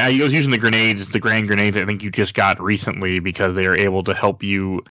 Right, I was using the grenades, the grand grenades I think you just got recently because they are able to help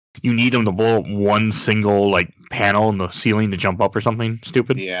you. You need them to blow up one single like panel in the ceiling to jump up or something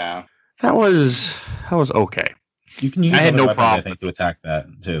stupid. Yeah. That was okay. You can use I had no weapons, problem I think, to attack that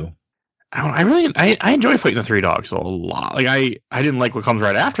too. I enjoy fighting the 3 dogs a lot. Like I didn't like what comes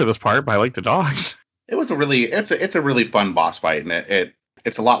right after this part, but I like the dogs. It was it's a really fun boss fight, and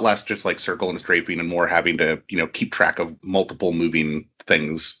it's a lot less just like circle and strafing and more having to, keep track of multiple moving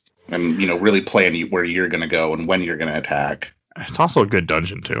things and, really plan where you're going to go and when you're going to attack. It's also a good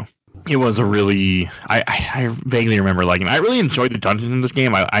dungeon too. It was a really, I vaguely remember liking it. I really enjoyed the dungeons in this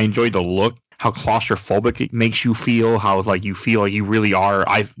game. I enjoyed the look, how claustrophobic it makes you feel, how like you feel like you really are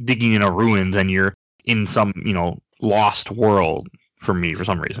digging in a ruins and you're in some, lost world. For me, for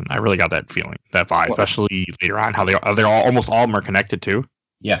some reason, I really got that feeling, that vibe, especially later on. How they're all almost all of them are connected too.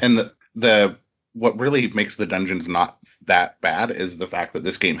 Yeah, and the what really makes the dungeons not that bad is the fact that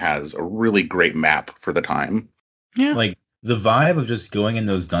this game has a really great map for the time. Yeah, like the vibe of just going in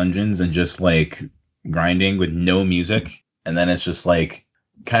those dungeons and just like grinding with no music, and then it's just like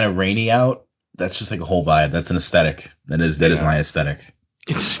kind of rainy out. That's just like a whole vibe. That's an aesthetic. That is my aesthetic.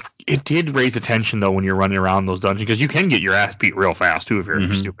 It did raise attention though when you're running around those dungeons because you can get your ass beat real fast too if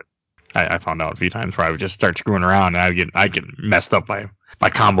you're stupid. I found out a few times where I would just start screwing around and I get messed up by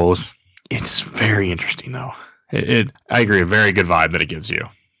combos. It's very interesting though. I agree, a very good vibe that it gives you.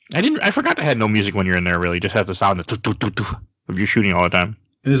 I forgot to have no music when you're in there really. Just have the sound of you shooting all the time.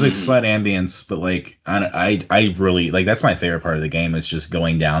 There's like slight ambience, but like I really like that's my favorite part of the game is just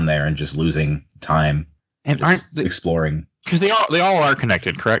going down there and just losing time and exploring. Because they all are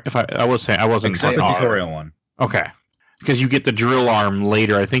connected, correct? If I was saying I wasn't except the tutorial one. Okay, because you get the drill arm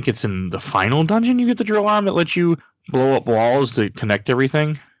later. I think it's in the final dungeon. You get the drill arm that lets you blow up walls to connect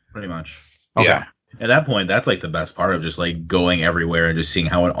everything. Pretty much. Okay. Yeah. At that point, that's like the best part of just like going everywhere and just seeing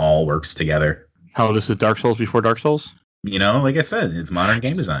how it all works together. How this is Dark Souls before Dark Souls? Like I said, it's modern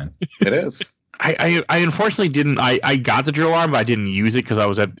game design. It is. I unfortunately didn't. I got the drill arm, but I didn't use it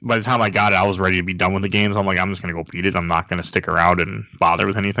because by the time I got it, I was ready to be done with the game. So I'm like, I'm just gonna go beat it. I'm not gonna stick around and bother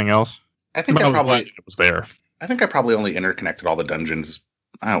with anything else. I think it was there. I think I probably only interconnected all the dungeons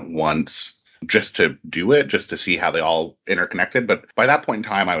once just to do it, just to see how they all interconnected. But by that point in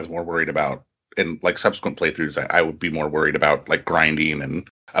time, I was more worried about, in like subsequent playthroughs, I would be more worried about like grinding and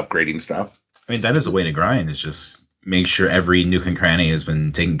upgrading stuff. I mean, that is the way to grind. Is just make sure every nook and cranny has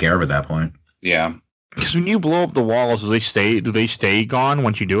been taken care of at that point. Yeah. Because when you blow up the walls, do they stay gone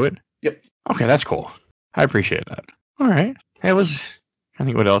once you do it? Yep. Okay, that's cool. I appreciate that. All right. I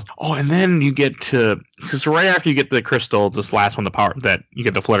think what else? Oh, and then you get to, because right after you get the crystal, this last one, that you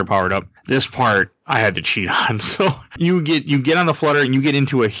get the flutter powered up. This part I had to cheat on. So you get on the flutter and you get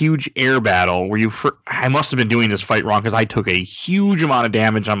into a huge air battle where I must have been doing this fight wrong because I took a huge amount of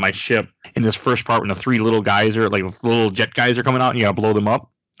damage on my ship in this first part when the 3 little guys are like little jet guys are coming out and you gotta blow them up.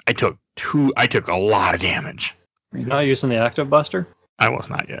 I took a lot of damage. You're not using the active buster? I was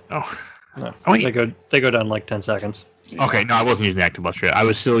not yet. No. They go down like 10 seconds. Okay, no, I wasn't using the active buster yet. I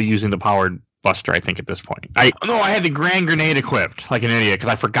was still using the powered buster, I think, at this point. I had the grand grenade equipped like an idiot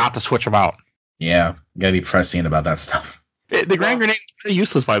because I forgot to switch them out. Yeah, you gotta be prescient about that stuff. The grand grenade is pretty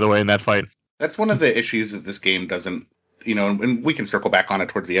useless, by the way, in that fight. That's one of the issues that this game doesn't, and we can circle back on it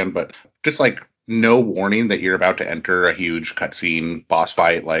towards the end, but just like no warning that you're about to enter a huge cutscene boss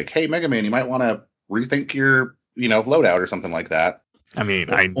fight, like, hey, Mega Man, you might want to rethink your, loadout or something like that. I mean,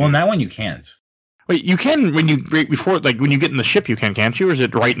 well, in that one you can't. Wait, you can when you get in the ship, you can't you? Or is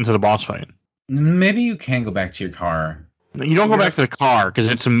it right into the boss fight? Maybe you can go back to your car. You don't go back to the car because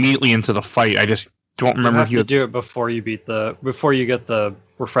it's immediately into the fight. I just don't remember if you do it before you get the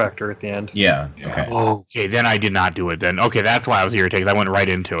refractor at the end. Yeah. Okay. Okay, then I did not do it. Then okay, that's why I was irritated. I went right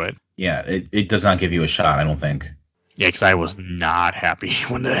into it. Yeah, it does not give you a shot. I don't think. Yeah, because I was not happy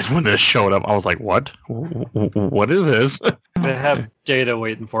when this showed up. I was like, "What? What is this?" They have data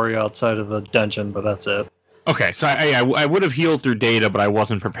waiting for you outside of the dungeon, but that's it. Okay, so I would have healed through data, but I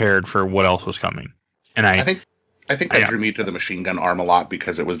wasn't prepared for what else was coming. And I think that drew me to the machine gun arm a lot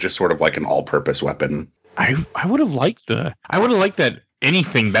because it was just sort of like an all-purpose weapon. I would have liked that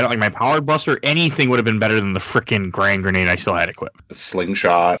anything better. Like my Powered Buster, anything would have been better than the frickin' Grand Grenade I still had equipped. The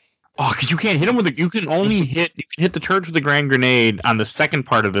slingshot. Oh, because you can't hit them with you can only hit the turrets with the Grand Grenade on the second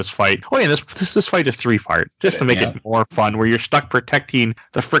part of this fight. Oh yeah, this fight is 3-part, just to make it more fun, where you're stuck protecting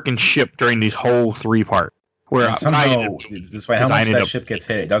the frickin' ship during these whole 3-part. Where somehow, despite how much that ship gets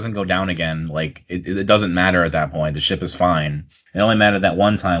hit, it doesn't go down again. Like it doesn't matter at that point. The ship is fine. It only mattered that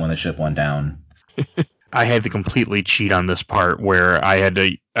one time when the ship went down. I had to completely cheat on this part where I had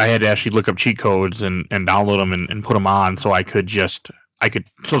to actually look up cheat codes and download them and put them on so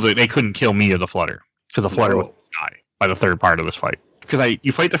so that they couldn't kill me or the Flutter, because the Flutter would die by the third part of this fight. Because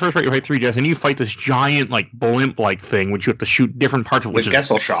you fight the first part, you fight 3 jets, and you fight this giant like blimp-like thing, which you have to shoot different parts of. With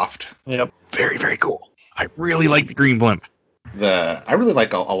Gesellschaft. Yep. Very, very cool. I really like the green blimp. I really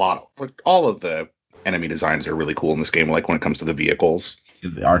like a lot. All of the enemy designs are really cool in this game. Like when it comes to the vehicles,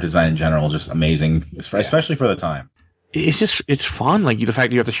 the art design in general is just amazing, especially for the time. It's fun. Like the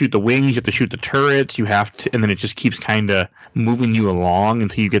fact you have to shoot the wings, you have to shoot the turrets, and then it just keeps kind of moving you along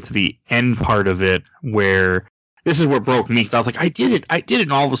until you get to the end part of it, where this is what broke me. I was like, I did it,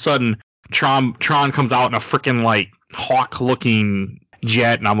 and all of a sudden Tron comes out in a freaking like hawk-looking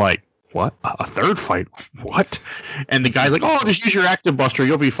jet, and I'm like, what? A third fight? What? And the guy's like, oh, just use your active buster,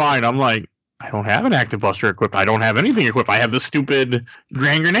 you'll be fine. I'm like, I don't have an active buster equipped. I don't have anything equipped. I have this stupid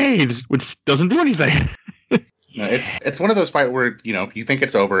Grand Grenades, which doesn't do anything. No, it's one of those fights where, you think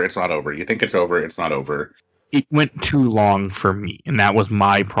it's over, it's not over. You think it's over, it's not over. It went too long for me, and that was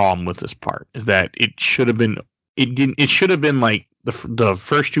my problem with this part, is that it should have been like the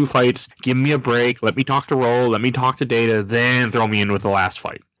first 2 fights, give me a break, let me talk to Roll, let me talk to Data, then throw me in with the last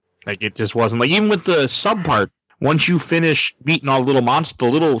fight. Like, it just wasn't like, even with the sub part, once you finish beating all the little monsters, the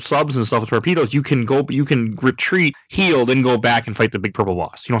little subs and stuff with torpedoes, you can retreat, heal, then go back and fight the big purple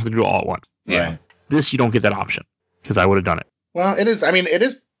boss. You don't have to do it all at once. Yeah. Right. This, you don't get that option, because I would have done it. Well, it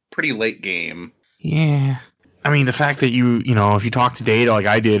is pretty late game. Yeah. I mean, the fact that if you talk to Data like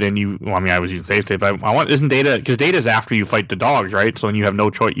I did, and I was using save state, but isn't Data, because Data's after you fight the dogs, right? So then you have no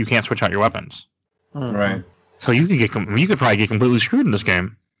choice, you can't switch out your weapons. Mm-hmm. Right. So you could probably get completely screwed in this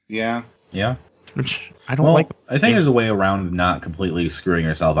game. Yeah. Yeah. Which I don't like. I think there's a way around not completely screwing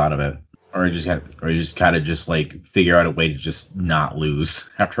yourself out of it. Or you just kind of just like figure out a way to just not lose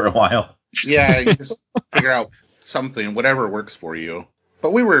after a while. Yeah, you just figure out something, whatever works for you.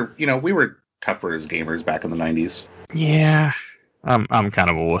 But we were tougher as gamers back in the 90s. Yeah. I'm kind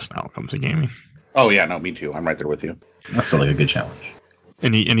of a wuss now when it comes to gaming. Oh yeah, no, me too. I'm right there with you. That's still like a good challenge.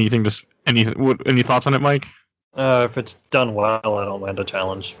 Any thoughts on it, Mike? If it's done well, I don't mind a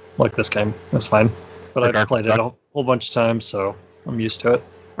challenge like this game. That's fine. But I've played it a whole bunch of times, so I'm used to it.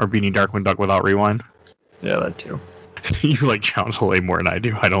 Or beating Darkwing Duck without rewind? Yeah, that too. You like challenge way more than I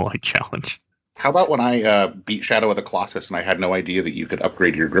do. I don't like challenge. How about when I beat Shadow of the Colossus and I had no idea that you could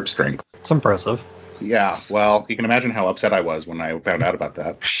upgrade your grip strength? It's impressive. Yeah, well, you can imagine how upset I was when I found out about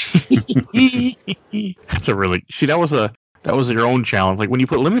that. That's that was your own challenge. Like when you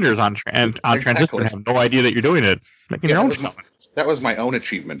put limiters on transistor and have no idea that you're doing it. Making your own challenge. That was my own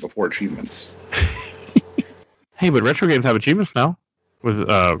achievement before achievements. Hey, but retro games have achievements now. With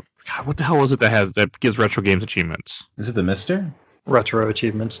God, what the hell was it that gives retro games achievements? Is it the Mister?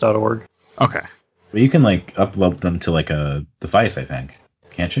 Retroachievements.org. Okay. But you can like upload them to like a device, I think.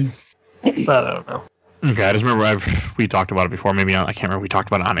 Can't you? That I don't know. Okay, I just remember we talked about it before. Maybe I can't remember if we talked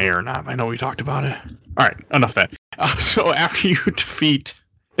about it on air or not. I know we talked about it. All right, enough of that. So after you defeat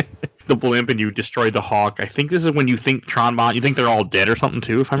the blimp and you destroy the Hawk, I think this is when you think Tronbot, you think they're all dead or something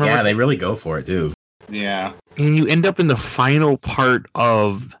too, if I remember. Yeah, they really go for it too. Yeah. And you end up in the final part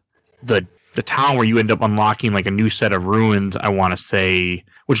of the town where you end up unlocking like a new set of ruins, I want to say,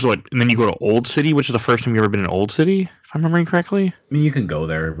 which is what, and then you go to Old City, which is the first time you've ever been in Old City, if I'm remembering correctly. I mean, you can go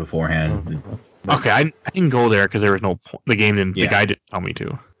there beforehand. Mm-hmm. Okay, I didn't go there because there was no the game didn't the guy didn't tell me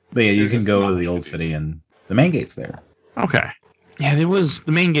to. But yeah, you can go to the Old City and the main gate's there. Okay. Yeah, there was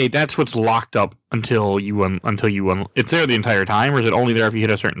the main gate. That's what's locked up until you it's there the entire time, or is it only there if you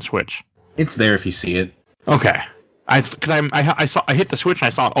hit a certain switch? It's there if you see it. Okay. I hit the switch and I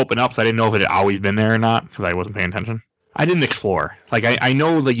saw it open up, so I didn't know if it had always been there or not because I wasn't paying attention. I didn't explore. Like I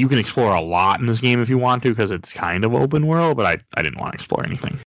know that you can explore a lot in this game if you want to because it's kind of open world, but I didn't want to explore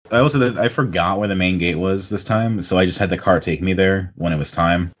anything. I forgot where the main gate was this time, so I just had the car take me there when it was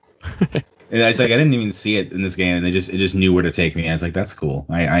time. And it's like I didn't even see it in this game, and it just knew where to take me. I was like, that's cool.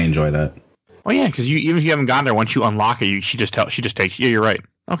 I enjoy that. Oh yeah, because even if you haven't gone there, once you unlock it, she just takes you. Yeah, you're right.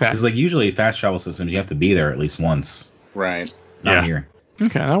 Okay. Because like usually fast travel systems, you have to be there at least once. Right. Not here.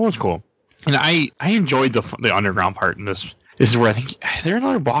 Okay, that was cool. And I enjoyed the underground part in this. This is where I think is there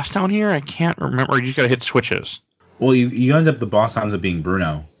another boss down here? I can't remember. You just gotta hit switches. Well, you end up the boss ends up being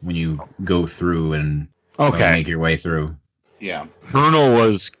Bruno when you go through and make your way through. Yeah, Bruno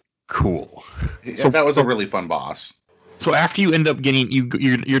was cool. Yeah, that was a really fun boss. So after you end up getting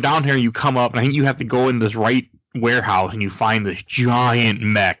you're down here, you come up, and I think you have to go in this right warehouse, and you find this giant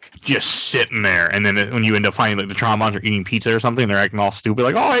mech just sitting there. And then when you end up finding like the Tron monster eating pizza or something, they're acting all stupid,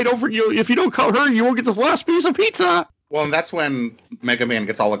 like, "Oh, hey, don't forget, if you don't come here, you won't get this last piece of pizza." Well, and that's when Mega Man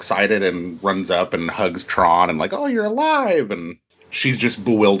gets all excited and runs up and hugs Tron and like, "Oh, you're alive!" And she's just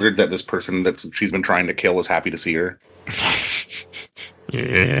bewildered that this person that she's been trying to kill is happy to see her.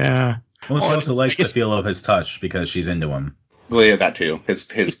 Yeah. Well, she also likes the feel of his touch because she's into him. Well, yeah, that too.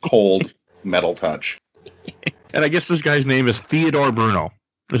 His cold metal touch. And I guess this guy's name is Theodore Bruno.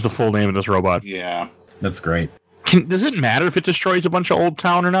 Is the full name of this robot? Yeah. That's great. Does it matter if it destroys a bunch of Old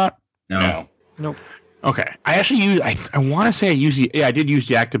Town or not? No. Nope. Okay, I actually I want to say I did use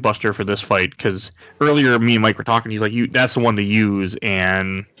the Active Buster for this fight because earlier me and Mike were talking. He's like, that's the one to use,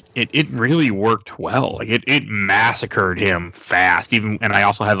 and it really worked well. Like it massacred him fast. And I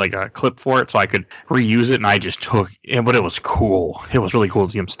also had like a clip for it, so I could reuse it. And I just took it, but it was cool. It was really cool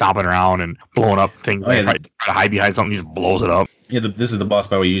to see him stomping around and blowing up things. Oh, yeah, try to hide behind something, he just blows it up. Yeah, this is the boss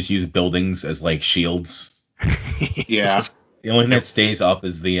fight where you just use buildings as like shields. Yeah. The only thing that stays up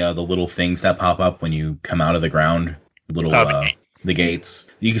is the little things that pop up when you come out of the ground. The gates.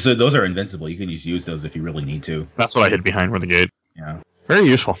 So those are invincible. You can just use those if you really need to. That's what I hid behind with the gate. Yeah. Very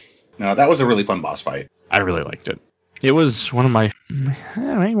useful. No, that was a really fun boss fight. I really liked it. It was one of my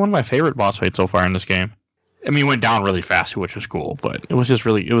favorite boss fights so far in this game. I mean, it went down really fast, which was cool, but it was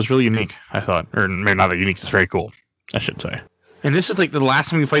really unique, I thought. Or maybe not that unique, it's very cool, I should say. And this is like the last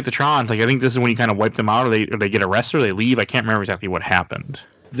time you fight the Trons. Like I think this is when you kind of wipe them out, or they get arrested, or they leave. I can't remember exactly what happened.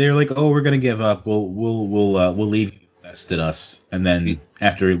 They're like, "Oh, we're gonna give up. We'll leave. You invested us." And then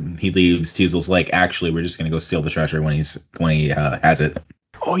after he leaves, Teasel's like, "Actually, we're just gonna go steal the treasure when he has it."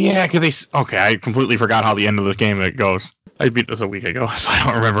 Oh yeah, because I completely forgot how the end of this game goes. I beat this a week ago, so I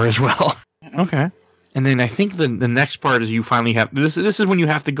don't remember as well. Okay. And then I think the next part is you finally have this is when you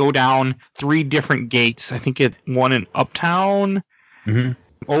have to go down 3 different gates. I think one in Uptown,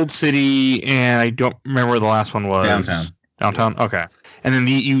 Old City, and I don't remember where the last one was. Downtown. Okay. And then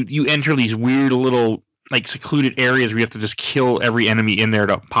you enter these weird little like secluded areas where you have to just kill every enemy in there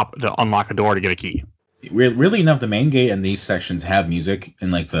to unlock a door to get a key. Really enough, the main gate and these sections have music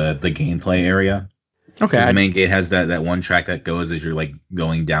in like the gameplay area. Okay. The main gate has that one track that goes as you're like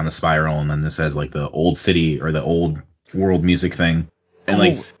going down the spiral, and then this has like the old city or the old world music thing, and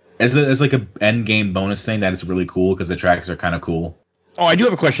like as like a end game bonus thing that is really cool because the tracks are kind of cool. Oh, I do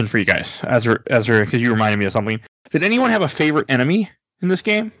have a question for you guys, Ezra, because you reminded me of something. Did anyone have a favorite enemy in this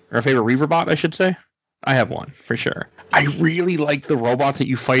game, or a favorite Reaver bot, I should say? I have one for sure. I really like the robots that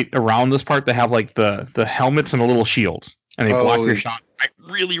you fight around this part that have like the helmets and the little shields, and they block your shot. I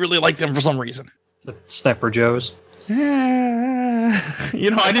really like them for some reason. The Sniper Joes. I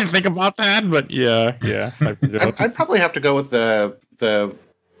didn't think about that, but yeah. I'd probably have to go with the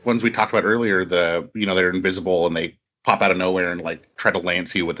ones we talked about earlier. They're invisible and they pop out of nowhere and like try to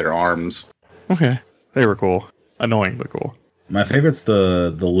lance you with their arms. Okay, they were cool. Annoying, but cool. My favorite's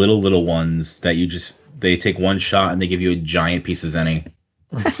the little ones that they take one shot and they give you a giant piece of Zenny.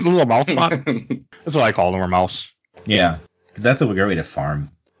 The little mouse bot. That's what I call them, or mouse. Yeah, because that's a great way to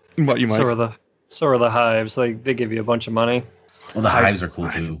farm. What you might. So are the hives. They give you a bunch of money. Well, the hives are cool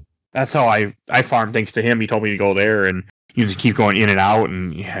too. That's how I farmed thanks to him. He told me to go there, and you just keep going in and out.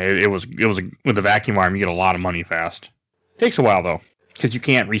 And yeah, it was with the vacuum arm, you get a lot of money fast. Takes a while though, because you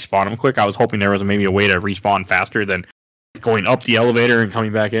can't respawn them quick. I was hoping there was maybe a way to respawn faster than going up the elevator and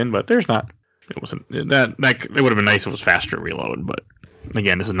coming back in, but there's not. It wasn't that. It would have been nice if it was faster reload, but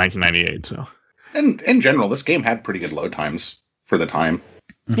again, this is 1998, so. And in general, this game had pretty good load times for the time.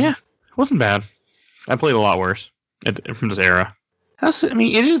 Yeah, it wasn't bad. I played a lot worse from this era.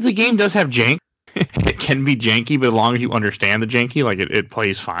 The game does have jank. It can be janky, but as long as you understand the janky, like it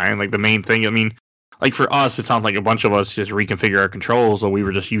plays fine. Like the main thing, like for us, it sounds like a bunch of us just reconfigure our controls, so we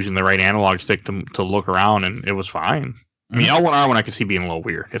were just using the right analog stick to look around, and it was fine. L1R1 I could see being a little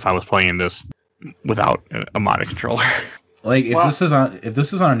weird if I was playing this without a modded controller. Like if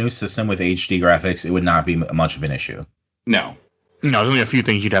this is on a new system with HD graphics, it would not be much of an issue. No, there's only a few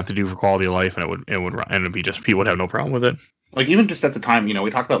things you'd have to do for quality of life, and it'd be just people would have no problem with it. Like even just at the time,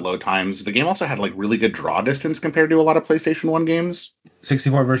 we talked about load times. The game also had like really good draw distance compared to a lot of PlayStation 1 games.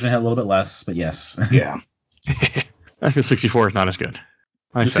 64 version had a little bit less, but yes. Yeah. That's because 64 is not as good.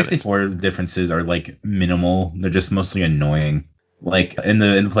 The 64 differences are like minimal. They're just mostly annoying. Like in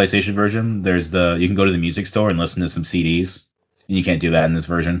the PlayStation version, you can go to the music store and listen to some CDs, and you can't do that in this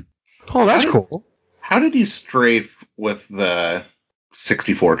version. Oh, that's cool. How did you strafe with the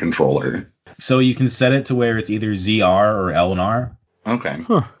 64 controller? So you can set it to where it's either ZR or L and R. Okay.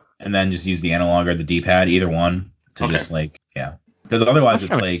 Huh. And then just use the analog or the D-pad, either one, to Okay. just like, yeah. Because otherwise That's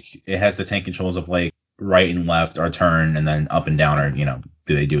it's kinda- like, it has the tank controls of like right and left or turn and then up and down or,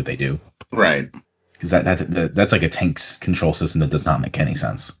 do they do what they do? Right. Because that's like a tank's control system that does not make any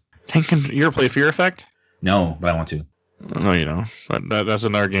sense. You ever play Fear Effect? No, but I want to. No, you know. But that's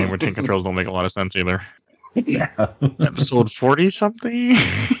another game where tank controls don't make a lot of sense either. Yeah. Episode 40 something?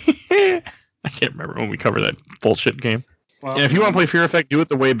 I can't remember when we covered that bullshit game. Well, Yeah, if you want to play Fear Effect, do it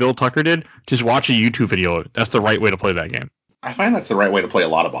the way Bill Tucker did. Just watch a YouTube video. That's the right way to play that game. I find that's the right way to play a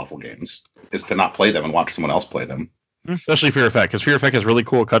lot of awful games, is to not play them and watch someone else play them. Especially Fear Effect, because Fear Effect has really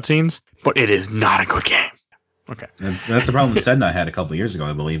cool cutscenes, but it is not a good game. Okay. And that's the problem Sedna had a couple of years ago,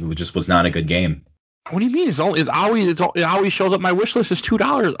 I believe. It just was not a good game. What do you mean? It always shows up my wish list is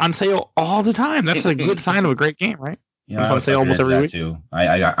 $2 on sale all the time. That's a good sign of a great game, right? You That's I what I was say almost suckered into every that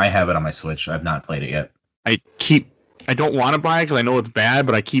too. I have it on my Switch. I've not played it yet. I don't want to buy it because I know it's bad,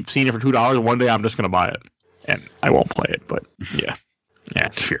 but I keep seeing it for $2. One day I'm just going to buy it, and I won't play it. But yeah,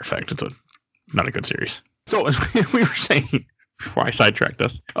 it's Fear Effect. It's not a good series. So as we were saying before I sidetracked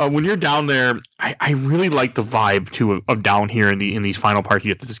us, when you're down there, I really like the vibe too of down here in these final parts.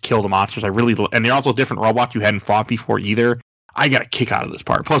 You get to just kill the monsters. And they're also different robots you hadn't fought before either. I got a kick out of this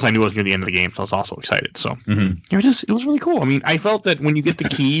part. Plus, I knew it was near the end of the game, so I was also excited. So it was really cool. I mean, I felt that when you get the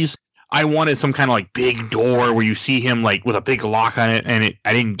keys, I wanted some kind of like big door where you see him like with a big lock on it, and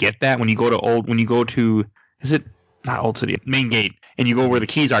I didn't get that when you go to is it not Old City, Main Gate, and you go where the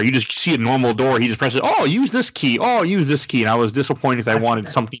keys are. You just see a normal door. He just presses, oh, use this key. Oh, use this key. And I was disappointed because I wanted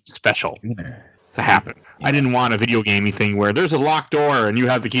something special to happen. Yeah. I didn't want a video gamey thing where there's a locked door and you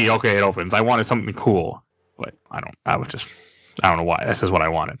have the key. Okay, it opens. I wanted something cool, but I don't know why. This is what I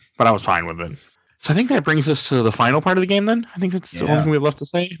wanted, but I was fine with it. So I think that brings us to the final part of the game then. I think that's the only thing we have left to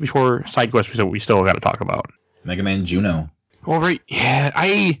say before side quests we still got to talk about. Mega Man Juno. Well, right.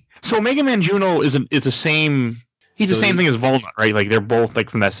 Yeah, so Mega Man Juno is the same. He's the same thing as Volnut, right? Like they're both like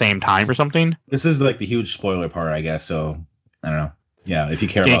from that same time or something. This is like the huge spoiler part, I guess. So I don't know. Yeah, if you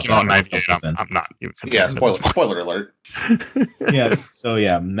care Yeah, about came out in that, 98. I'm not even Yeah, concerned at this spoiler alert. yeah. So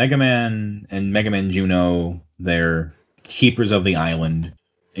yeah, Mega Man and Mega Man Juno, they're keepers of the island.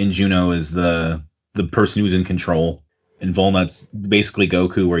 And Juno is the person who's in control. And Volnut's basically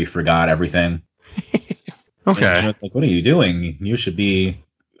Goku, where he forgot everything. Okay. And Juno's like, what are you doing? You should be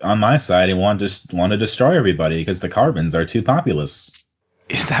on my side and want to destroy everybody because the Carbons are too populous.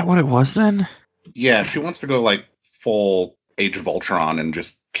 Is that what it was then? Yeah, she wants to go like full Age of Ultron and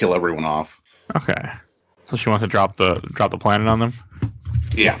just kill everyone off. Okay. So she wants to drop the planet on them?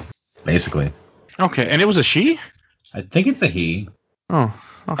 Yeah. Basically. Okay, and it was a she? I think it's a he. Oh, okay.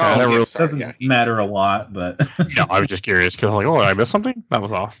 Oh, That yeah, really- sorry, Doesn't yeah. matter a lot, but No, I was just curious because I was like, oh, did I missed something? That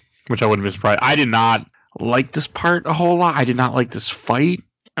was off. Which I wouldn't be surprised. I did not like this part a whole lot. I did not like this fight.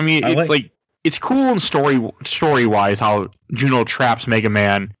 I mean, it's cool in story wise how Juno traps Mega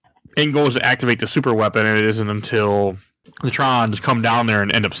Man and goes to activate the super weapon, and it isn't until the Trons come down there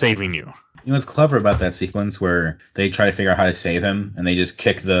and end up saving you. you know what's clever about that sequence where they try to figure out how to save him and they just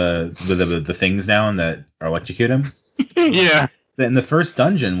kick the things down that electrocute him? Yeah. In the first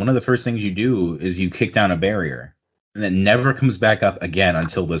dungeon, one of the first things you do is you kick down a barrier, and it never comes back up again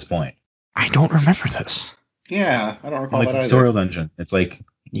until this point. I don't remember this. Yeah, I don't recall Like that the either. tutorial dungeon, it's like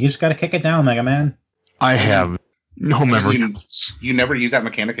you just got to kick it down, Mega Man. I have no memory You- of this. You never use that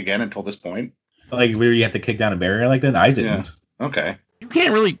mechanic again until this point? Like where you have to kick down a barrier like that. I didn't. Okay. You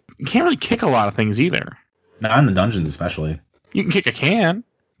can't really kick a lot of things either. Not in the dungeons, especially. You can kick a can,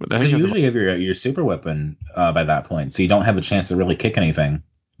 but then Because you you have to- usually have your super weapon by that point, so you don't have a chance to really kick anything.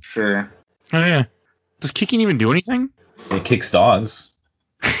 Sure. Oh yeah. Does kicking even do anything? It kicks dogs.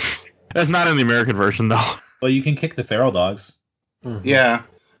 That's not in the American version though. Well, you can kick the feral dogs. Yeah.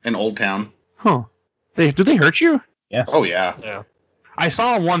 In Old Town. Huh. Do they hurt you? Yes. Oh, yeah. Yeah. I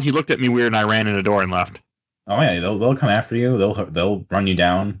saw one. He looked at me weird, and I ran in the door and left. Oh yeah. They'll come after you. They'll run you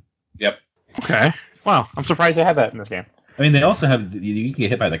down. Yep. Okay. Wow. I'm surprised they had that in this game. I mean, they also have you can get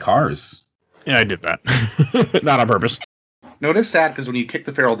hit by the cars. Yeah, I did that. Not on purpose. No, it is sad because when you kick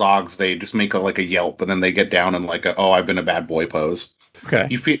the feral dogs, they just make a yelp, and then they get down in like oh, I've been a bad boy pose. Okay.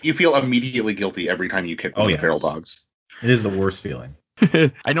 You feel immediately guilty every time you kick one of the feral dogs. It is the worst feeling.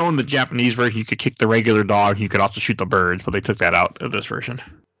 I know in the Japanese version you could kick the regular dog. You could also shoot the birds, but they took that out of this version.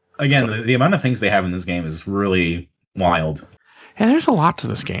 Again, the amount of things they have in this game is really wild. And there's a lot to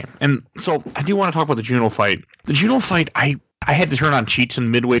this game. And so I do want to talk about the Juno fight. The Juno fight, I I had to turn on cheats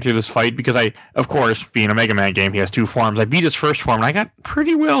in midway through this fight because of course, being a Mega Man game, he has 2 forms. I beat his first form and I got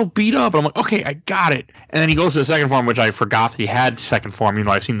pretty well beat up. I'm like, okay, I got it. And then he goes to the second form, which I forgot he had second form.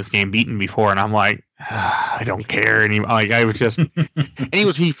 I've seen this game beaten before, and I'm like, I don't care. And I was just, and I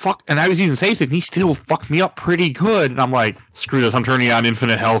was using save stick, and he still fucked me up pretty good. And I'm like, screw this. I'm turning on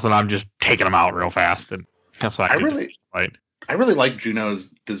infinite health, and I'm just taking him out real fast. And that's what I really like Juno's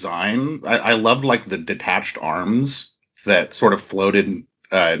design. I loved like the detached arms that sort of floated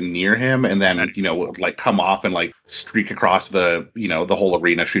near him, and then would like come off and like streak across the the whole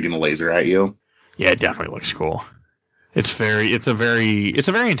arena shooting a laser at you. Yeah, it definitely looks cool. It's a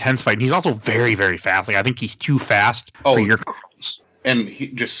very intense fight. And he's also very, very fast. Like I think he's too fast for your controls. And he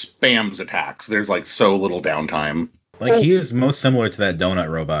just spams attacks. There's like so little downtime. Like he is most similar to that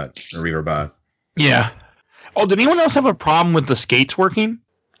donut robot or Reaverbot. Yeah. Oh, did anyone else have a problem with the skates working?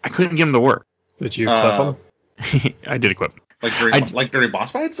 I couldn't get them to work. Did you equip them? I did equip. Like during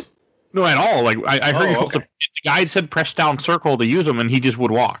boss fights? No, at all. Like I heard the guide said press down circle to use them, and he just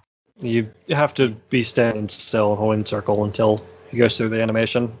would walk. You have to be standing still and holding circle until he goes through the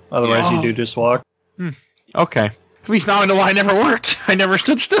animation. Otherwise, you do just walk. Okay. At least now I know why I never worked. I never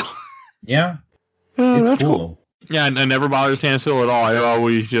stood still. Yeah. It's It's cool. Yeah, and I never bothered to stand still at all. I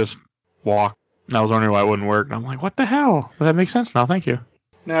always just walk. And I was wondering why it wouldn't work. And I'm like, what the hell? Does that make sense now? Thank you.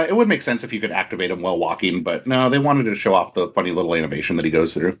 No, it would make sense if you could activate him while walking, but no, they wanted to show off the funny little animation that he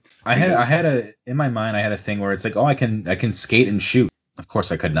goes through. In my mind, I had a thing where it's like, oh, I can skate and shoot. Of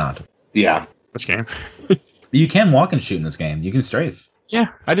course, I could not. Yeah. Which game? You can walk and shoot in this game. You can strafe. Yeah,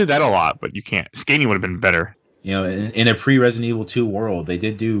 I did that a lot, but you can't. Skating would have been better. In a pre-Resident Evil 2 world, they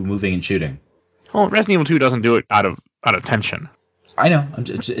did do moving and shooting. Well, Resident Evil 2 doesn't do it out of tension. I know.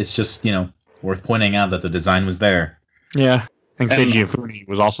 It's just, worth pointing out that the design was there. Yeah. And Keiji Inafune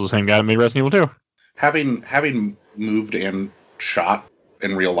was also the same guy that made Resident Evil 2. Having moved and shot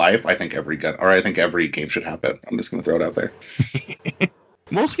in real life, I think every game should have it. I'm just going to throw it out there.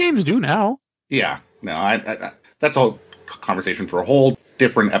 Most games do now. Yeah. No, I that's a conversation for a whole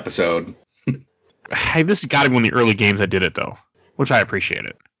different episode. Hey, this has got to be one of the early games that did it, though, which I appreciate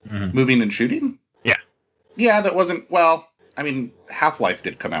it. Mm-hmm. Moving and shooting? Yeah. Yeah, that wasn't... Well, I mean, Half-Life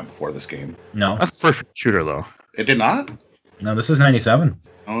did come out before this game. No. That's the first shooter, though. It did not? No, this is 97.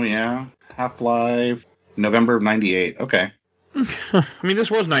 Oh, yeah. Half-Life, November of 98. Okay. I mean, this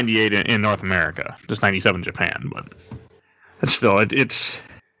was 98 in North America. Just 97 in Japan, but it's still... It's...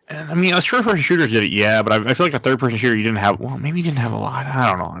 I mean, a first-person shooter did it, yeah, but I feel like a third-person shooter you didn't have... Well, maybe you didn't have a lot. I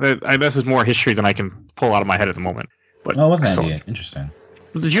don't know. This is more history than I can pull out of my head at the moment. But Oh, it wasn't 98. Interesting.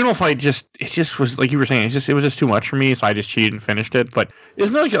 The Juno fight it just was, like you were saying, it was just too much for me, so I just cheated and finished it. But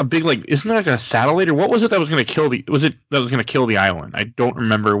isn't there isn't there like a satellite, or what was it that was going to kill the island? I don't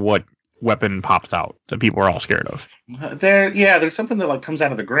remember what weapon pops out that people are all scared of. There's something that like comes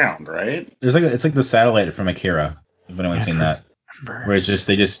out of the ground, right? It's like the satellite from Akira. If anyone's seen that, where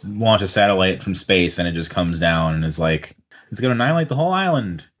they just launch a satellite from space and it just comes down and is like, it's going to annihilate the whole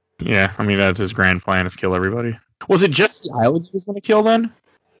island. Yeah, I mean that's his grand plan, is kill everybody. Was it just the island he was going to kill then?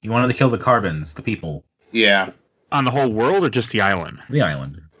 You wanted to kill the Carbons, the people. Yeah. On the whole world, or just the island? The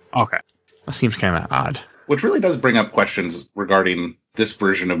island. Okay, that seems kind of odd. Which really does bring up questions regarding this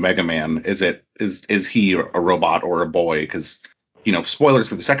version of Mega Man. Is he a robot or a boy? Because spoilers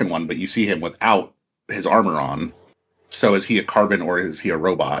for the second one, but you see him without his armor on. So is he a Carbon or is he a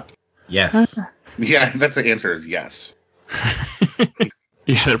robot? Yes. Yeah, that's the answer is yes.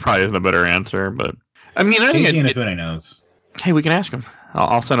 Yeah, there probably isn't a better answer, but I mean, I think Inafune knows. Hey, we can ask him.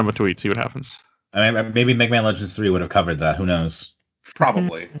 I'll send him a tweet, see what happens. I mean, maybe Mega Man Legends 3 would have covered that. Who knows?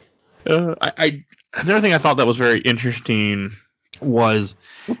 Probably. Another thing I thought that was very interesting was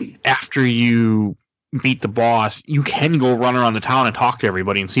after you beat the boss, you can go run around the town and talk to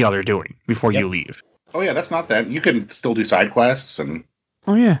everybody and see how they're doing before you leave. Oh yeah, that's not that. You can still do side quests and.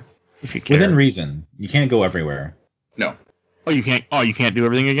 Oh yeah, if you can. Within reason. You can't go everywhere. No. Oh, you can't. Oh, you can't do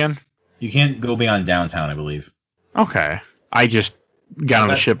everything again. You can't go beyond downtown, I believe. Okay, I just got on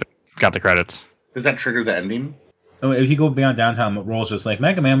the ship and got the credits. Does that trigger the ending? Oh, if you go beyond downtown, Roll's just like,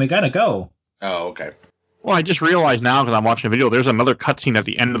 Mega Man, we gotta go. Oh, okay. Well, I just realized now because I'm watching a video. There's another cutscene at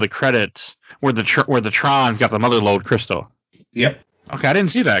the end of the credits where the Tron's got the mother lode crystal. Yep. Okay, I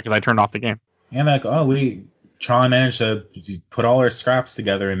didn't see that because I turned off the game. And like, Tron managed to put all our scraps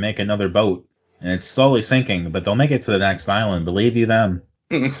together and make another boat, and it's slowly sinking, but they'll make it to the next island. Believe you them.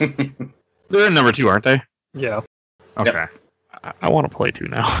 They're in number 2, aren't they? Yeah. Okay. Yep. I want to play 2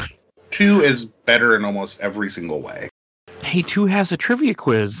 now. 2 is better in almost every single way. Hey, 2 has a trivia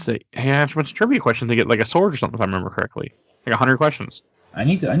quiz. They have a bunch of trivia questions to get like a sword or something, if I remember correctly. Like 100 questions. I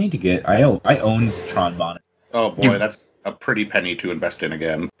need to get. I owned Tron Bonnet. Oh boy, that's a pretty penny to invest in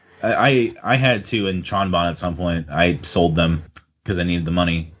again. I had to in Tronbon at some point. I sold them because I needed the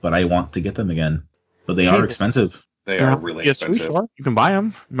money, but I want to get them again. But they are expensive. They are really expensive. You can buy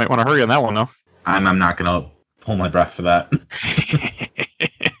them. You might want to hurry on that one though. I'm not gonna hold my breath for that.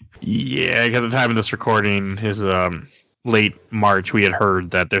 Yeah, because at the time of this recording is late March. We had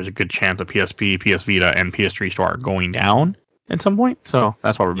heard that there's a good chance the PSP, PS Vita, and PS3 store are going down at some point. So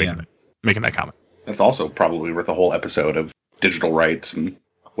that's why we're making that comment. That's also probably worth a whole episode of digital rights and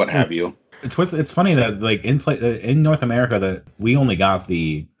what have you. It's funny that like in North America that we only got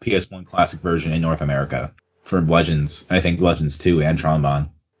the PS1 classic version in North America for Legends. I think Legends 2 and Tronbon.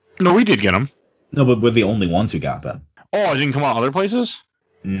 No, we did get them. No, but we're the only ones who got them. Oh, it didn't come out other places?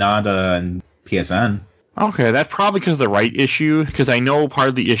 Not PSN. Okay, that's probably because of the right issue. Because I know part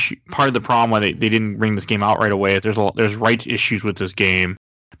of the problem why they didn't bring this game out right away. There's rights issues with this game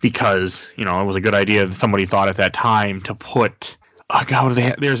because it was a good idea that somebody thought at that time to put. Oh God, what do they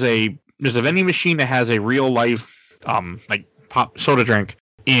have? There's a vending machine that has a real life like pop soda drink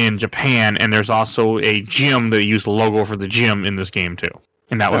in Japan, and there's also a gym that used the logo for the gym in this game too.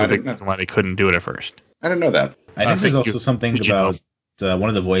 And that was a big reason why they couldn't do it at first. I didn't know that. I think there's also something about one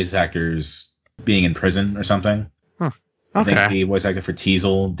of the voice actors being in prison or something. Huh. Okay. I think the voice actor for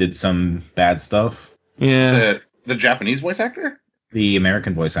Teasel did some bad stuff. Yeah. The Japanese voice actor? The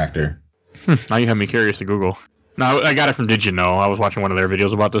American voice actor. Now you have me curious to Google. No, I got it from Did You Know? I was watching one of their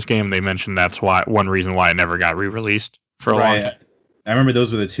videos about this game. They mentioned that's one reason why it never got re-released for a long time. I remember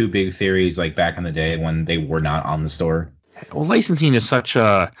those were the two big theories like back in the day when they were not on the store. Well, licensing is such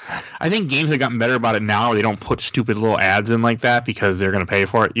a... I think games have gotten better about it now. They don't put stupid little ads in like that because they're going to pay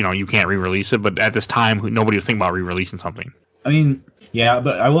for it. You can't re-release it. But at this time, nobody was thinking about re-releasing something. I mean, yeah,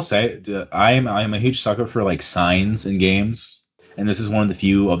 but I will say I'm a huge sucker for like signs in games, and this is one of the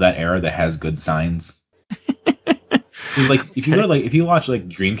few of that era that has good signs. Like if you watch like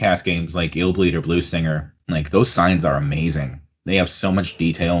Dreamcast games like Ill Bleed or Blue Stinger, like those signs are amazing. They have so much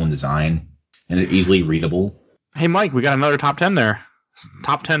detail and design, and they're easily readable. Hey, Mike, we got another top 10 there.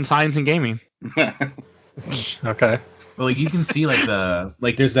 Top 10 signs in gaming. Okay. Well, like you can see there's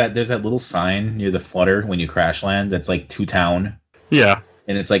that little sign near the flutter when you crash land that's like to town. Yeah.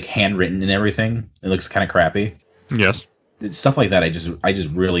 And it's like handwritten and everything. It looks kind of crappy. Yes. It's stuff like that I just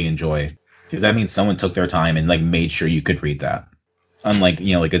really enjoy. Because that means someone took their time and like made sure you could read that. Unlike,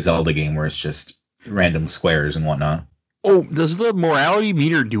 like a Zelda game where it's just random squares and whatnot. Oh, does the morality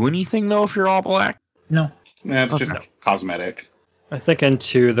meter do anything though if you're all black? No. Yeah, it's just cosmetic. I think in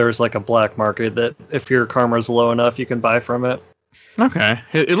 2 there's like a black market that if your karma's low enough, you can buy from it. Okay.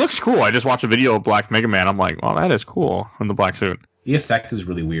 It looks cool. I just watched a video of Black Mega Man. I'm like, well, that is cool in the black suit. The effect is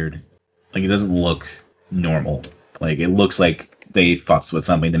really weird. Like, it doesn't look normal. Like, it looks like they fussed with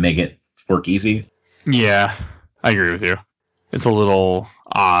something to make it work easy. Yeah, I agree with you. It's a little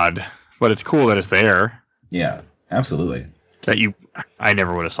odd, but it's cool that it's there. Yeah, absolutely. I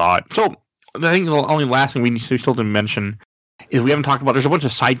never would have saw it. So, I think the only last thing we still didn't mention is we haven't talked about, there's a bunch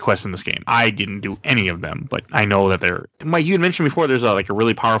of side quests in this game. I didn't do any of them, but I know that Mike, you had mentioned before there's a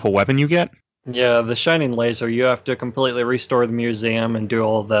really powerful weapon you get. Yeah, the Shining Laser, you have to completely restore the museum and do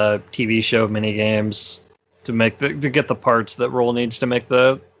all the TV show minigames to get the parts that Roll needs to make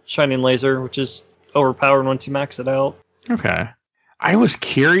the Shining Laser, which is overpowered once you max it out. Okay. I was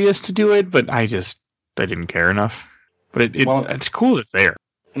curious to do it, but I didn't care enough. But it's cool that it's there.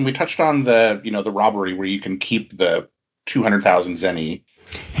 And we touched on the robbery where you can keep the 200,000 zenny.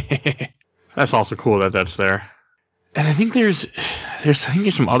 That's also cool that that's there. And I think there's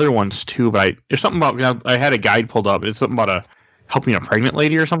some other ones too, but there's something about, I had a guide pulled up. It's something about helping a pregnant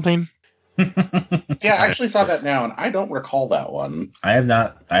lady or something. Yeah, I actually saw that now, and I don't recall that one. I have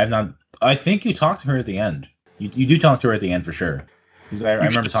not. I think you talked to her at the end. You do talk to her at the end for sure. Because I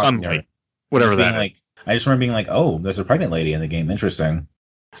remember talking to her. Whatever that is. I just remember being like, oh, there's a pregnant lady in the game. Interesting.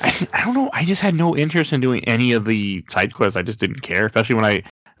 I don't know. I just had no interest in doing any of the side quests. I just didn't care, especially when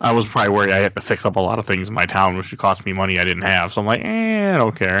I was probably worried I had to fix up a lot of things in my town, which would cost me money I didn't have. So I'm like, I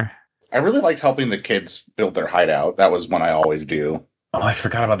don't care. I really liked helping the kids build their hideout. That was one I always do. Oh, I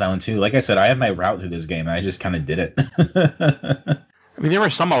forgot about that one too. Like I said, I have my route through this game, and I just kind of did it. I mean, there were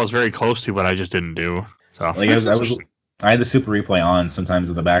some I was very close to, but I just didn't do. So I had the Super Replay on sometimes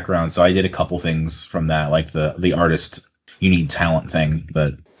in the background, so I did a couple things from that, like the artist you need talent thing.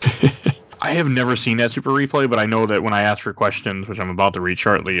 But I have never seen that Super Replay, but I know that when I asked for questions, which I'm about to read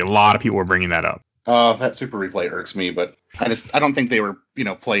shortly, a lot of people were bringing that up. That Super Replay irks me, but I don't think they were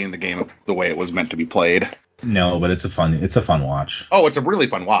playing the game the way it was meant to be played. No, but it's a fun watch. Oh, it's a really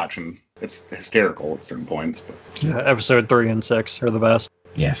fun watch, and it's hysterical at certain points. But Yeah, episode 3 and 6 are the best.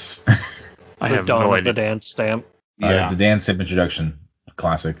 Yes. I The have dawn no of the idea. dance stamp. Yeah. The dance sim introduction,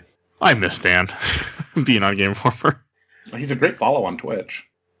 classic. I miss Dan being on Game Informer. He's a great follow on Twitch.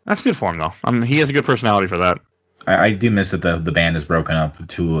 That's good for him, though. I mean, he has a good personality for that. I do miss that the band is broken up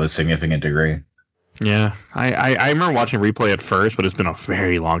to a significant degree. Yeah, I remember watching replay at first, but it's been a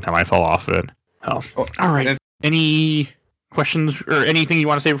very long time. I fell off it. Oh, Oh, all right. and Any questions or anything you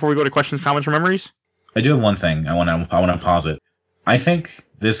want to say before we go to questions, comments, or memories? I do have one thing I want to posit. I think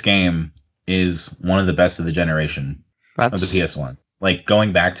this game is one of the best of the generation That's of the PS1. Like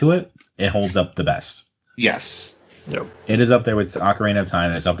going back to it, it holds up the best. Yes. Yep. It is up there with Ocarina of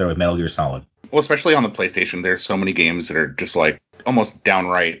Time. It's up there with Metal Gear Solid. Well, especially on the PlayStation, there's so many games that are just like almost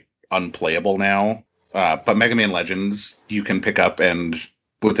downright unplayable now. But Mega Man Legends, you can pick up and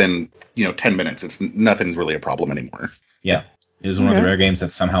within 10 minutes, nothing's really a problem anymore, Yeah, it is one of the rare games that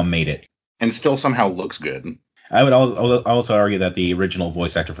somehow made it. and still somehow looks good. I would also argue that the original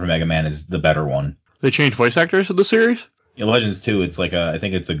voice actor for Mega Man is the better one. They changed voice actors of the series. In Legends 2, it's like I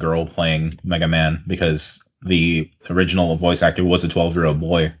think it's a girl playing Mega Man because the original voice actor was a 12-year-old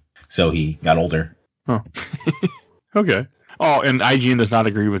boy, so he got older. Oh, okay. Oh, and IGN does not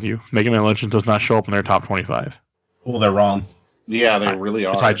agree with you. Mega Man Legends does not show up in their top 25. Well, they're wrong. Yeah, they really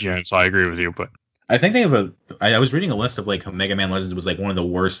are. It's IGN, so I agree with you. But I think they have I was reading a list of like Mega Man Legends was like one of the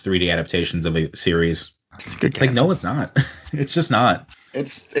worst 3D adaptations of a series. it's a good It's game. like, no, it's not. It's just not.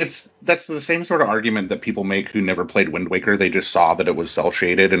 It's that's the same sort of argument that people make who never played Wind Waker. They just saw that it was cel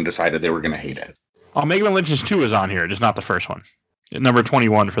shaded and decided they were going to hate it. Oh, Mega Man Legends 2 is on here, just not the first one. Number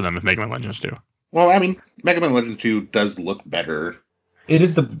 21 for them is Mega Man Legends 2. Well, I mean, Mega Man Legends 2 does look better. It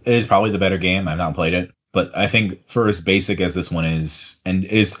is probably the better game. I've not played it, but I think for as basic as this one is, and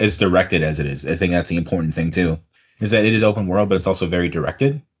is as directed as it is, I think that's the important thing too. Is that it is open world, but it's also very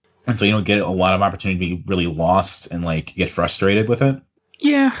directed, and so you don't get a lot of opportunity to be really lost and like get frustrated with it.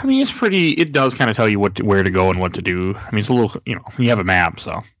 Yeah, I mean, it's pretty. It does kind of tell you where to go and what to do. I mean, it's a little, you have a map,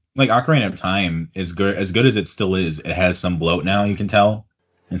 so. Like Ocarina of Time is good as it still is. It has some bloat now, you can tell,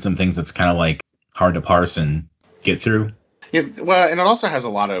 and some things that's kind of like hard to parse and get through. Yeah, well, and it also has a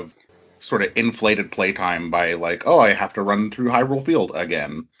lot of sort of inflated playtime by like, oh, I have to run through Hyrule Field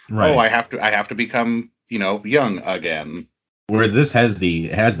again. Right. Oh, I have to become, young again. Where this has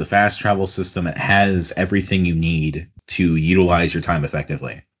it has the fast travel system, it has everything you need to utilize your time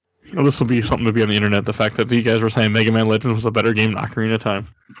effectively. This will be something to be on the internet. The fact that you guys were saying Mega Man Legends was a better game than Ocarina of Time.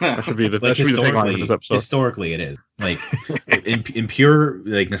 That should be the Like tagline for this episode. historically, it is like in pure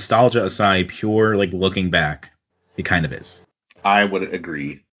like nostalgia aside, pure like looking back, it kind of is. I would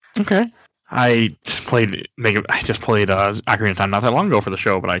agree. Okay. I just played Ocarina of Time not that long ago for the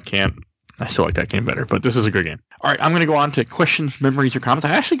show, but I still like that game better. But this is a good game. All right, I'm going to go on to questions, memories, or comments. I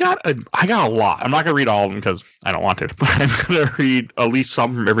actually got a lot. I'm not going to read all of them because I don't want to, but I'm going to read at least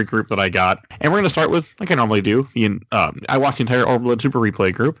some from every group that I got. And we're going to start with, like I normally do, I watched the entire Overblood Super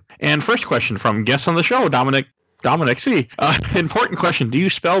Replay group. And first question from guest on the show, Dominic C. Important question: do you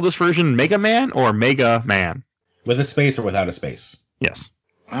spell this version Mega Man or Mega Man? With a space or without a space? Yes.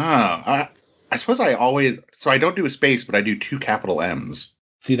 I suppose I don't do a space, but I do 2 capital M's.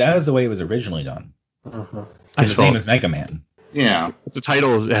 See, that is the way it was originally done. Uh-huh. I And his spell name it. is Mega Man. Yeah. The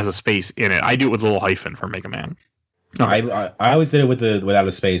title has a space in it. I do it with a little hyphen for Mega Man. I always did it without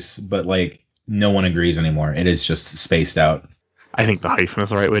a space, but like no one agrees anymore. It is just spaced out. I think the hyphen is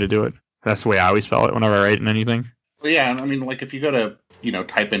the right way to do it. That's the way I always spell it whenever I write in anything. Well, yeah, and I mean, like, if you go to,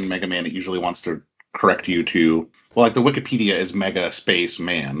 type in Mega Man, it usually wants to correct you to, well, like, the Wikipedia is Mega Space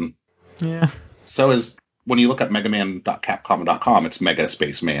Man. Yeah. So is, when you look up megaman.capcom.com, it's Mega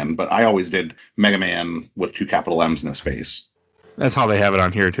Space Man, but I always did Mega Man with 2 capital M's and a space. That's how they have it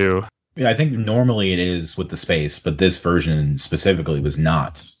on here, too. Yeah, I think normally it is with the space, but this version specifically was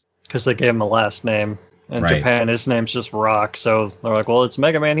not. Because they gave him a last name. In Right. Japan, his name's just Rock, so they're like, well, it's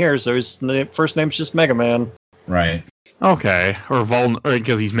Mega Man here, so his first name's just Mega Man. Right. Okay. Or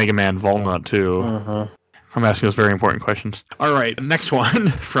because he's Mega Man Volnut, too. Uh-huh. I'm asking those very important questions. All right, next one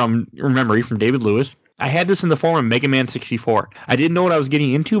from Memory from David Lewis. I had this in the form of Mega Man 64. I didn't know what I was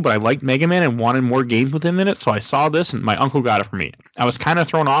getting into, but I liked Mega Man and wanted more games with him in it, so I saw this and my uncle got it for me. I was kind of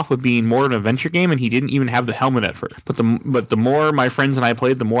thrown off with being more an adventure game, and he didn't even have the helmet at first. But the more my friends and I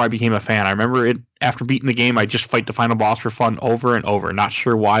played, the more I became a fan. I remember it after beating the game, I just fight the final boss for fun over and over. Not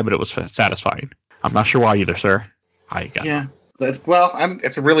sure why, but it was satisfying. I'm not sure why either, sir. I got Yeah.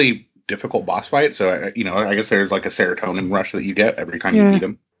 It's a really difficult boss fight, so, I guess there's like a serotonin rush that you get every time you beat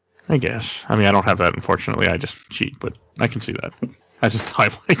him. I guess. I mean, I don't have that, unfortunately. I just cheat, but I can see that. That's just how I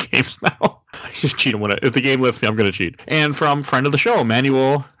play games now. I just cheat when if the game lets me, I'm going to cheat. And from friend of the show,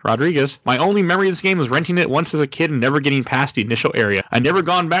 Manuel Rodriguez, my only memory of this game was renting it once as a kid and never getting past the initial area. I never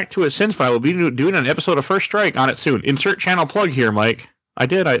gone back to it since, but I will be doing an episode of First Strike on it soon. Insert channel plug here, Mike. I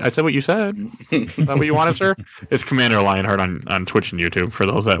did. I said what you said. Is that what you wanted, sir? It's Commander Lionheart on Twitch and YouTube for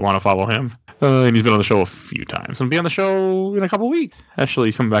those that want to follow him. And he's been on the show a few times. And be on the show in a couple weeks. Actually,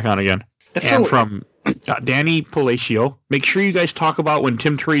 he's coming back on again. And from Danny Palacio, make sure you guys talk about when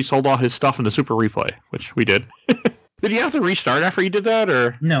Tim Therese sold all his stuff in the Super Replay, which we did. Did you have to restart after you did that,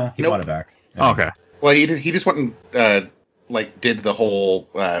 or no? He bought it back. Oh, okay. Well, he just went and did the whole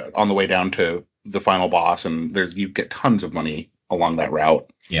on the way down to the final boss, and you get tons of money along that route.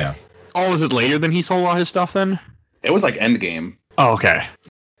 Yeah. Oh, was it later than he sold all his stuff then? It was like endgame. Oh, okay.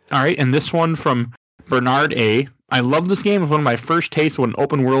 All right, and this one from Bernard A. I love this game. It was one of my first tastes of what an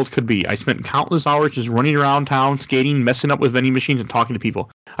open world could be. I spent countless hours just running around town, skating, messing up with vending machines, and talking to people.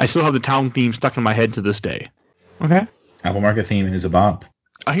 I still have the town theme stuck in my head to this day. Okay. Apple Market theme is a bop.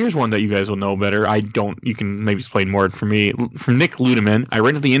 Here's one that you guys will know better. I don't. You can maybe explain more for me. From Nick Ludeman, I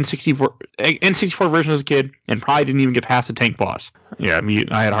rented the N64 version as a kid and probably didn't even get past the tank boss. Yeah,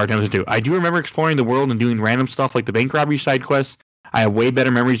 I had a hard time with it too. I do remember exploring the world and doing random stuff like the bank robbery side quests. I have way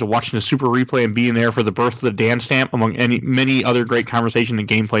better memories of watching the Super Replay and being there for the birth of the dance stamp, among many other great conversation and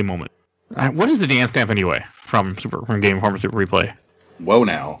gameplay moments. What is the dance stamp anyway? From Game Informer Super Replay. Whoa,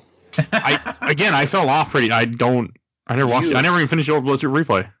 now. I fell off pretty. I never watched it. I never even finished Overblood Super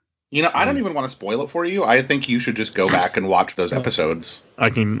Replay. You know, I don't even want to spoil it for you. I think you should just go back and watch those episodes. I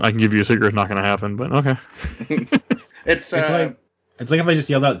can give you a secret. It's not going to happen, but okay. It's like if I just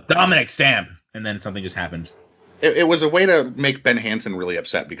yelled out Dominic Stamp and then something just happened. It was a way to make Ben Hansen really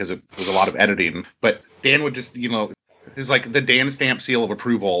upset because it was a lot of editing. But Dan would just, it's like the Dan Stamp seal of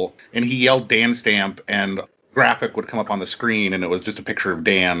approval, and he yelled Dan Stamp, and graphic would come up on the screen, and it was just a picture of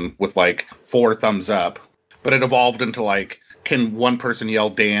Dan with 4 thumbs up. But it evolved into can one person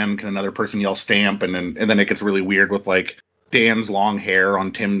yell Dan? Can another person yell Stamp? And then it gets really weird with Dan's long hair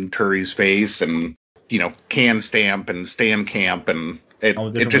on Tim Curry's face, and Can Stamp and Stan Camp, and it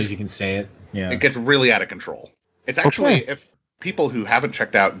just ways you can say it. Yeah, it gets really out of control. It's actually, if people who haven't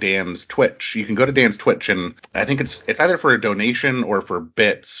checked out Dan's Twitch, you can go to Dan's Twitch, and I think it's either for a donation or for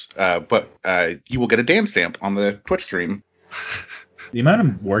bits, but you will get a Dan Stamp on the Twitch stream. The amount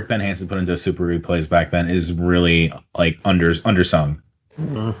of work Ben Hansen put into Super Replays back then is really undersung.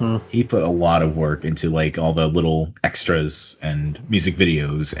 Mm-hmm. He put a lot of work into all the little extras and music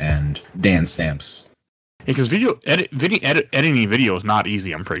videos and Dan Stamps. Because editing video is not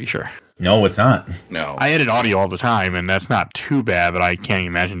easy, I'm pretty sure. No, it's not. No. I edit audio all the time, and that's not too bad, but I can't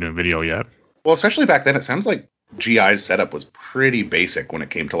imagine doing video yet. Well, especially back then, it sounds like GI's setup was pretty basic when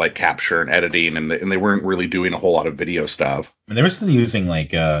it came to capture and editing, and they weren't really doing a whole lot of video stuff. And they were still using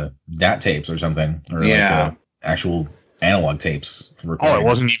DAT tapes or something, or actual analog tapes for recording. Oh, it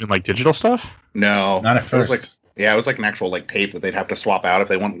wasn't even digital stuff? No. Not at first. It was an actual tape that they'd have to swap out if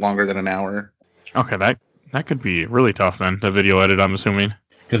they went longer than an hour. Okay, that could be really tough then, the video edit, I'm assuming.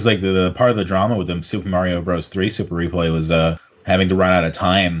 Because the part of the drama with the Super Mario Bros. 3 Super Replay was having to run out of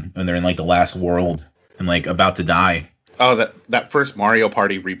time when they're in the last world and about to die. Oh, that first Mario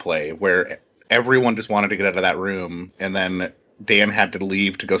Party replay where everyone just wanted to get out of that room, and then Dan had to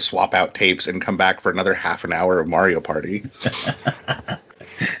leave to go swap out tapes and come back for another half an hour of Mario Party.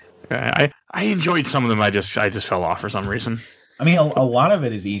 Okay, I enjoyed some of them. I just fell off for some reason. I mean, a lot of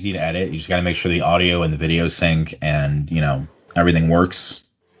it is easy to edit. You just got to make sure the audio and the video sync, and everything works.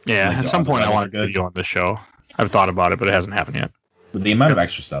 Yeah, at some point I want a video on this show. I've thought about it, but it hasn't happened yet. But the amount of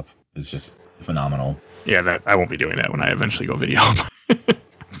extra stuff is just phenomenal. Yeah, that I won't be doing that when I eventually go video.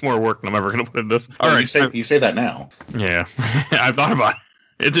 It's more work than I'm ever going to put in this. All right, you say that now. Yeah, I've thought about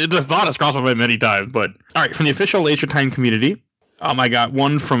it. The thought has crossed my mind many times. But all right, from the official Laser Time community, I got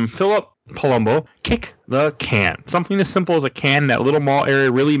one from Philip Palumbo. Kick the can. Something as simple as a can in that little mall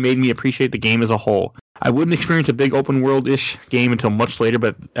area really made me appreciate the game as a whole. I wouldn't experience a big open world-ish game until much later,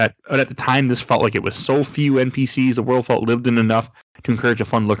 but at the time, this felt like it was so few NPCs, the world felt lived in enough to encourage a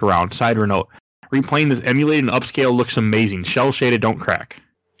fun look around. Side note, replaying this emulated and upscale looks amazing. Shell-shaded, don't crack.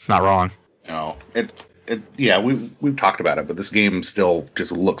 It's not wrong. No, we've talked about it, but this game still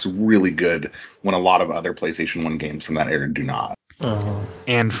just looks really good when a lot of other PlayStation 1 games from that era do not.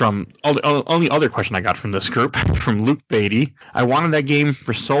 And from only other question I got from this group, from Luke Beatty, I wanted that game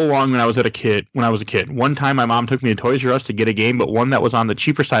for so long when I was a kid. One time my mom took me to Toys R Us to get a game, but one that was on the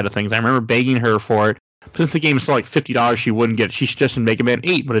cheaper side of things. I remember begging her for it Since the game is still like $50, she wouldn't get it. She suggested Mega Man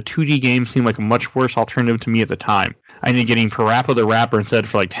 8, but a 2D game seemed like a much worse alternative to me at the time. I ended up getting Parappa the Rapper instead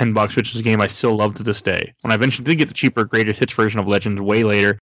for like $10, which is a game I still love to this day. When I eventually did get the cheaper Greatest Hits version of Legends way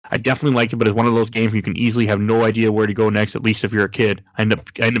later, I definitely like it, but it's one of those games where you can easily have no idea where to go next, at least if you're a kid. I end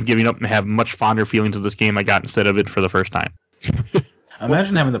up giving up and have much fonder feelings of this game I got instead of it for the first time.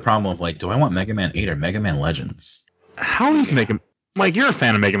 Imagine having the problem of like, do I want Mega Man 8 or Mega Man Legends? How is Mega... Mike, you're a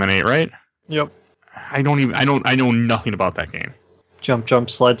fan of Mega Man 8, right? Yep. I know nothing about that game. Jump, jump,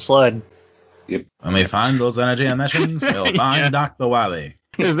 slide, slide. Yep. When we find those energy emissions, we'll find Yeah. Dr. Wily.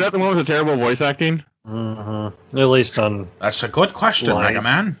 Is that the one with the terrible voice acting? At least on. That's a good question, Line. Mega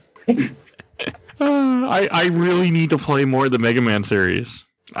Man. I really need to play more of the Mega Man series.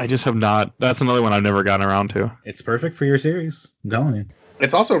 I just have not. That's another one I've never gotten around to. It's perfect for your series. I'm telling you.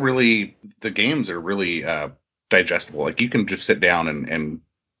 It's also really, the games are really digestible. Like you can just sit down and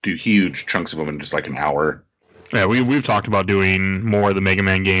do huge chunks of them in just like an hour. Yeah, we've talked about doing more of the Mega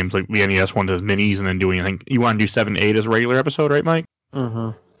Man games, like the NES one does minis, and then doing, I think, you want to do 7, 8 as a regular episode, right, Mike?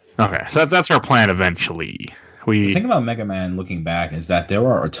 Mm-hmm. Okay, so that's our plan eventually. The thing about Mega Man looking back is that there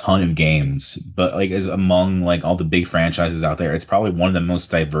are a ton of games, but like as among like all the big franchises out there, it's probably one of the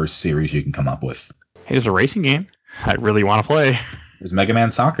most diverse series you can come up with. Hey, there's a racing game I really want to play. There's Mega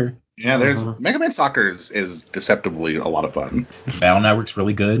Man Soccer. Yeah, there's Mega Man Soccer is deceptively a lot of fun. Battle Network's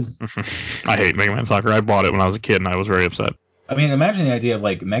really good. I hate Mega Man Soccer. I bought it when I was a kid, and I was very upset. I mean, imagine the idea of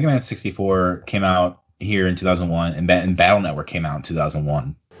like Mega Man 64 came out here in 2001, and Battle Network came out in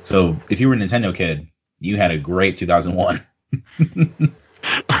 2001. So if you were a Nintendo kid, you had a great 2001.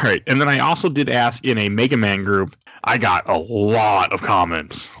 All right, and then I also did ask in a Mega Man group. I got a lot of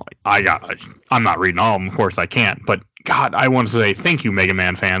comments. I'm not reading all of them, of course I can't, but God, I want to say thank you, Mega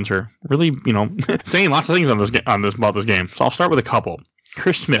Man fans, for really, saying lots of things about this game. So I'll start with a couple.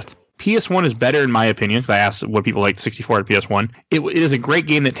 Chris Smith. PS1 is better in my opinion. I asked what people like 64 at PS1. It is a great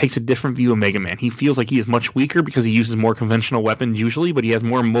game that takes a different view of Mega Man. He feels like he is much weaker because he uses more conventional weapons usually, but he has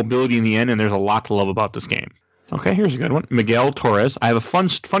more mobility in the end, and there's a lot to love about this game. Okay, here's a good one. Miguel Torres. I have a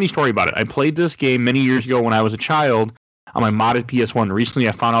funny story about it. I played this game many years ago when I was a child on my modded PS1. Recently,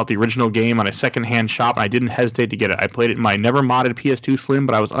 I found out the original game on a secondhand shop, and I didn't hesitate to get it. I played it in my never modded PS2 Slim,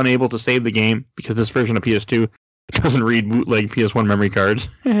 but I was unable to save the game because this version of PS2 doesn't read bootleg PS1 memory cards.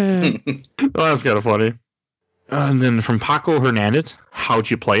 Oh, that's kind of funny. And then from Paco Hernandez, how'd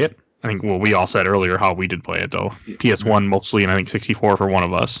you play it? I think, well, we all said earlier how we did play it, though. PS1 mostly, and I think 64 for one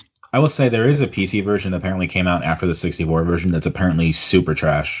of us. I will say there is a PC version that apparently came out after the 64 version that's apparently super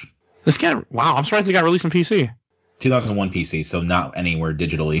trash. Wow, I'm surprised it got released on PC. 2001 PC, so not anywhere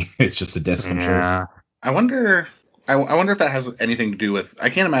digitally. It's just a disc, I'm sure. I wonder if that has anything to do with... I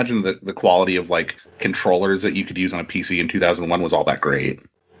can't imagine that the quality of like controllers that you could use on a PC in 2001 was all that great.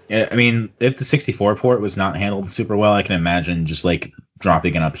 Yeah, I mean, if the 64 port was not handled super well, I can imagine just like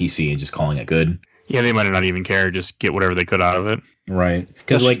dropping it on PC and just calling it good. Yeah, they might not even care. Just get whatever they could out of it. Right.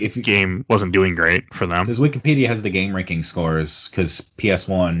 Because like if the game wasn't doing great for them. Because Wikipedia has the game ranking scores, because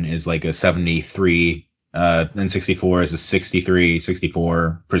PS1 is like a 73, and 64 is a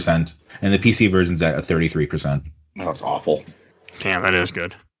 64%, and the PC version's at a 33%. Oh, that's awful. Damn, that is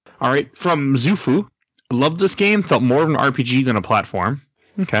good. All right, from Zufu. Loved this game. Felt more of an RPG than a platform.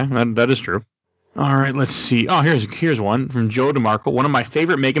 Okay, that is true. All right, let's see. Oh, here's one from Joe DeMarco. One of my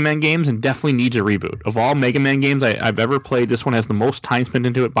favorite Mega Man games and definitely needs a reboot. Of all Mega Man games I've ever played, this one has the most time spent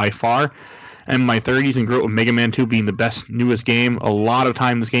into it by far. And my 30s and grew up with Mega Man 2 being the best, newest game. A lot of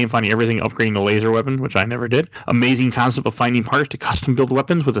time in this game finding everything, upgrading the laser weapon, which I never did. Amazing concept of finding parts to custom build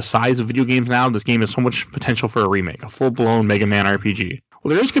weapons. With the size of video games now, this game has so much potential for a remake. A full-blown Mega Man RPG.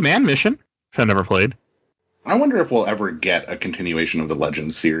 Well, there is Command Mission, which I've never played. I wonder if we'll ever get a continuation of the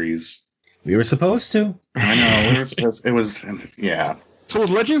Legends series. We were supposed to. I know. It was yeah. So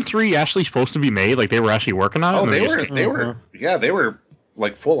was Legend 3 actually supposed to be made? Like they were actually working on it? Oh, they were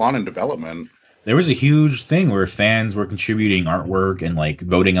like full on in development. There was a huge thing where fans were contributing artwork and like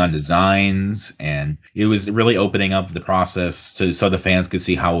voting on designs, and it was really opening up the process so the fans could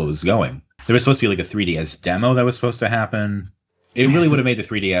see how it was going. There was supposed to be like a 3DS demo that was supposed to happen. It really would have made the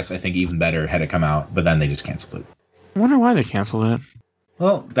 3DS, I think, even better had it come out, but then they just canceled it. I wonder why they canceled it.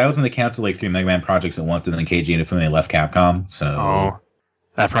 Well, that was when they canceled like 3 Mega Man projects at once, and then KG and they left Capcom. So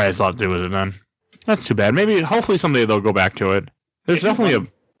that probably has a lot to do with it then. That's too bad. Maybe, hopefully someday they'll go back to it. There's definitely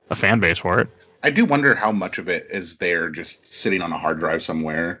a fan base for it. I do wonder how much of it is there just sitting on a hard drive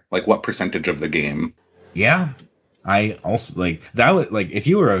somewhere. Like what percentage of the game? Yeah. I also like that would like if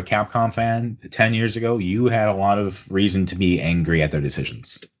you were a Capcom fan 10 years ago, you had a lot of reason to be angry at their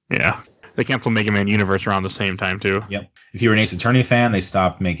decisions. Yeah. They canceled Mega Man Universe around the same time too. Yep. If you were an Ace Attorney fan, they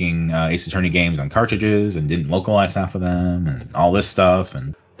stopped making Ace Attorney games on cartridges and didn't localize half of them and all this stuff.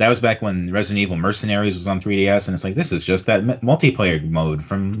 And that was back when Resident Evil Mercenaries was on 3DS, and it's like, this is just that multiplayer mode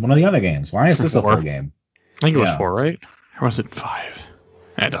from one of the other games. Why is this a full game? I think it was 4, right? Or was it 5?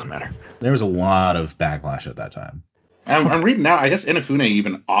 It doesn't matter. There was a lot of backlash at that time. I'm reading now. I guess Inafune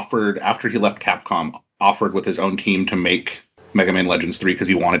even offered, after he left Capcom, offered with his own team to make Mega Man Legends 3 because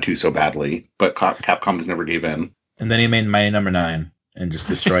he wanted to so badly, but Capcom just never gave in. And then he made Mighty Number 9 and just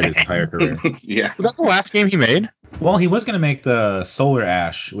destroyed his entire career. Yeah. Was that the last game he made? Well, he was going to make the Solar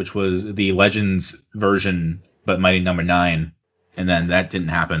Ash, which was the Legends version, but Mighty Number 9, and then that didn't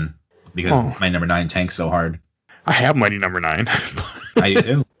happen because Mighty Number 9 tanks so hard. I have Mighty Number 9. I do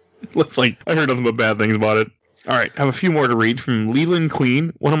too. Looks like I heard nothing but bad things about it. All right, I have a few more to read from Leland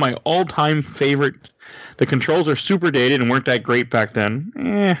Queen, one of my all-time favorite. The controls are super dated and weren't that great back then.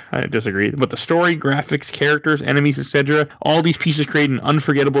 I disagree. But the story, graphics, characters, enemies, etc., all these pieces create an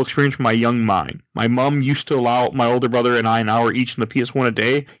unforgettable experience for my young mind. My mom used to allow my older brother and I an hour each in the PS1 a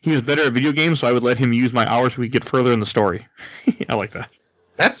day. He was better at video games, so I would let him use my hours so we could get further in the story. I like that.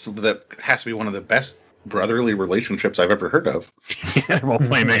 That has to be one of the best brotherly relationships I've ever heard of. Yeah, while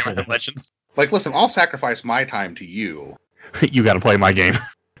playing Mega Man Legends. Like, listen, I'll sacrifice my time to you. You got to play my game.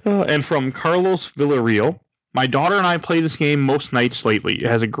 And from Carlos Villarreal, my daughter and I play this game most nights lately. It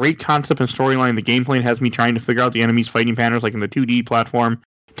has a great concept and storyline. The gameplay has me trying to figure out the enemy's fighting patterns, like in the 2D platform.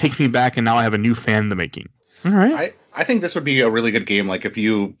 It takes me back, and now I have a new fan in the making. All right. I think this would be a really good game. Like, if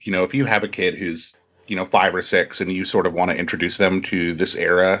you have a kid who's 5 or 6 and you sort of want to introduce them to this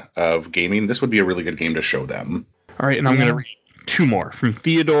era of gaming, this would be a really good game to show them. All right, and I'm going to read 2 more. From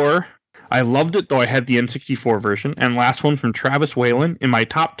Theodore, I loved it, though I had the N64 version. And last one from Travis Whalen, in my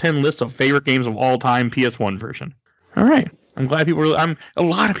top 10 list of favorite games of all time, PS1 version. All right. I'm glad a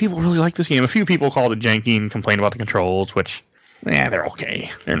lot of people really like this game. A few people called it janky and complained about the controls, which, they're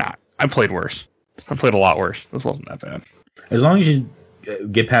okay. They're not. I played worse. I played a lot worse. This wasn't that bad. As long as you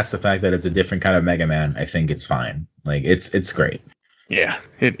get past the fact that it's a different kind of Mega Man, I think it's fine. Like, it's great. Yeah,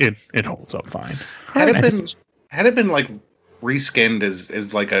 it holds up fine. Had it been like reskinned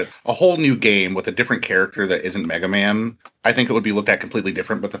as like a whole new game with a different character that isn't Mega Man, I think it would be looked at completely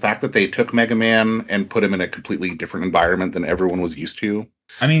different. But the fact that they took Mega Man and put him in a completely different environment than everyone was used to,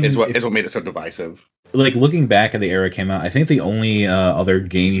 is what made it so divisive. Like, looking back at the era it came out, I think the only other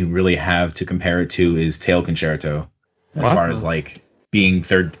game you really have to compare it to is Tail Concerto, as far as like being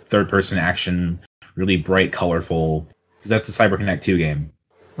third person action, really bright, colorful. Because that's the CyberConnect 2 game.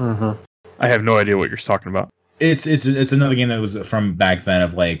 Mm-hmm. I have no idea what you're talking about. It's another game that was from back then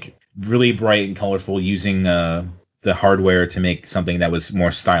of like really bright and colorful, using the hardware to make something that was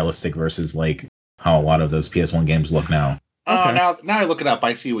more stylistic versus like how a lot of those PS1 games look now. Oh, okay. Now I look it up.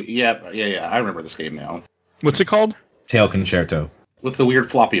 I see what. Yeah. I remember this game now. What's it called? Tail Concerto. With the weird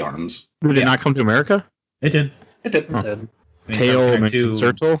floppy arms. Did it not come to America? It did. It did. Tail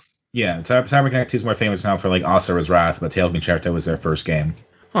Concerto. Yeah, CyberConnect 2 is more famous now for like Asura's Wrath, but Tail Concerto was their first game.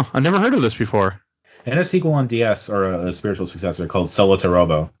 Oh, I never heard of this before. And a sequel on DS, or a spiritual successor, called Solo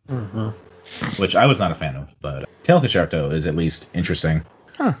Robo, which I was not a fan of, but Tail Concerto is at least interesting.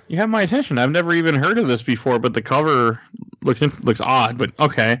 Huh, you have my attention. I've never even heard of this before, but the cover looks odd, but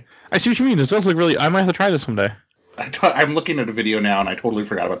okay. I see what you mean. This does look really... I might have to try this someday. I'm looking at a video now, and I totally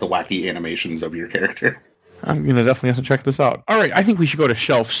forgot about the wacky animations of your character. I'm going to definitely have to check this out. All right, I think we should go to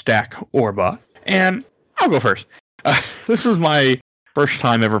Shelf Stack Orba, and I'll go first. This is my first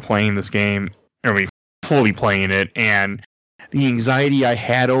time ever playing this game, fully playing it, and the anxiety I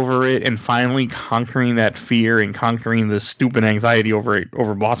had over it, and finally conquering that fear and conquering the stupid anxiety over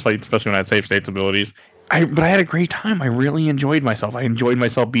boss fights, especially when I had save states abilities. But I had a great time. I really enjoyed myself. I enjoyed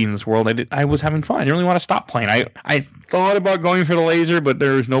myself being in this world. I was having fun. I didn't really want to stop playing. I thought about going for the laser, but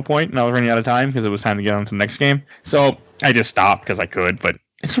there was no point, and I was running out of time because it was time to get on to the next game. So I just stopped because I could, but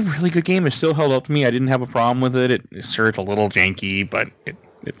it's a really good game. It still held up to me. I didn't have a problem with it. It's a little janky, but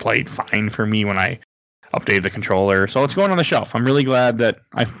it played fine for me when I updated the controller. So it's going on the shelf. I'm really glad that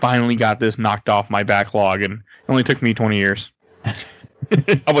I finally got this knocked off my backlog, and it only took me 20 years. How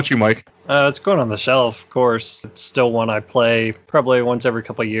about you, Mike? It's going on the shelf, of course. It's still one I play probably once every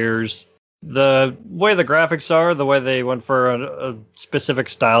couple of years. The way the graphics are, the way they went for a specific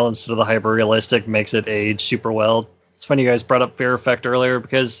style instead of the hyper-realistic makes it age super well. It's funny you guys brought up Fear Effect earlier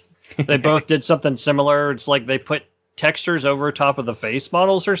because they both did something similar. It's like they put textures over top of the face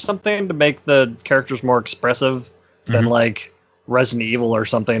models or something to make the characters more expressive than like Resident Evil or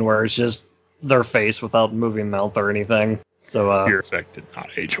something where it's just their face without moving mouth or anything. So Fear Effect did not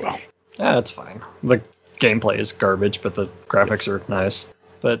age well. Yeah, it's fine. The gameplay is garbage, but the graphics are nice.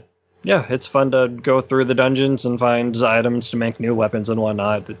 But Yeah, it's fun to go through the dungeons and find items to make new weapons and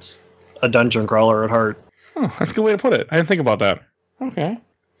whatnot. It's a dungeon crawler at heart. Oh, that's a good way to put it. I didn't think about that. Okay.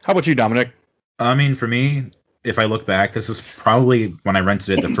 How about you, Dominic? I mean, for me, if I look back, this is probably when I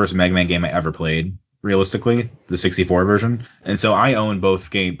rented it, the first Mega Man game I ever played. Realistically, the 64 version, and so I own both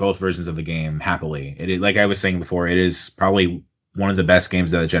versions of the game happily. Like I was saying before, it is probably one of the best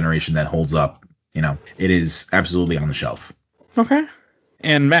games of that generation that holds up. You know, it is absolutely on the shelf. Okay.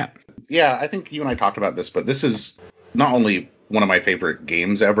 And Matt? Yeah, I think you and I talked about this, but this is not only one of my favorite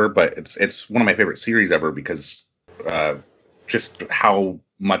games ever, but it's one of my favorite series ever because just how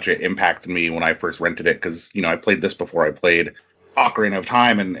much it impacted me when I first rented it. Because, you know, I played this before I played Ocarina of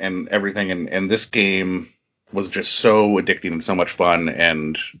Time and everything, and this game was just so addicting and so much fun,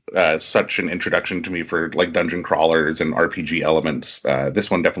 and such an introduction to me for like dungeon crawlers and RPG elements.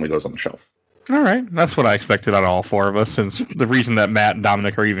 This one definitely goes on the shelf. All right, that's what I expected out of all four of us. Since the reason that Matt and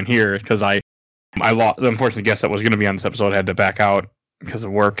Dominic are even here is because I lost the unfortunate guest that was going to be on this episode had to back out because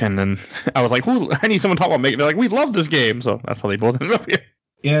of work, and then I was like, I need someone to talk about making. They're like, we love this game, so that's how they both ended up here.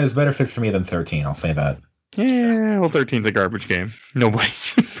 Yeah, it's a better fit for me than 13. I'll say that. Yeah, well, 13's a garbage game. Nobody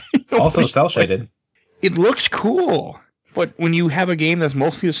also cel shaded. It looks cool, but when you have a game that's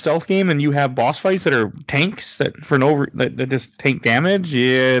mostly a stealth game and you have boss fights that are tanks that just tank damage,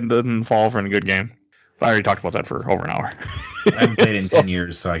 yeah, it doesn't fall for a good game. I already talked about that for over an hour. I haven't played it in 10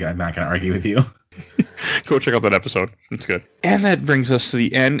 years, so I'm not going to argue with you. Go check out that episode. It's good. And that brings us to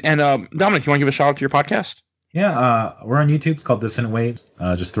the end. And Dominic, you want to give a shout out to your podcast? Yeah, we're on YouTube. It's called Dissonant Waves.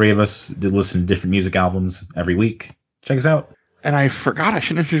 Just three of us did listen to different music albums every week. Check us out. And I forgot I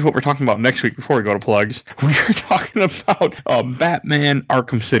should introduce what we're talking about next week before we go to plugs. We are talking about Batman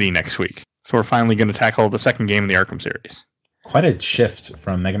Arkham City next week. So we're finally going to tackle the second game in the Arkham series. Quite a shift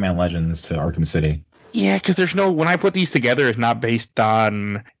from Mega Man Legends to Arkham City. Yeah, because when I put these together, it's not based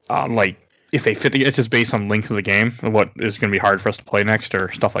on, if they fit together, it's just based on length of the game and what is going to be hard for us to play next or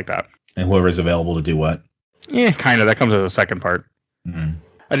stuff like that. And whoever's available to do what. Yeah, kind of. That comes as a second part. Mm-hmm.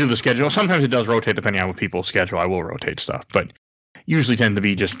 I do the schedule. Sometimes it does rotate depending on what people's schedule. I will rotate stuff, but usually tend to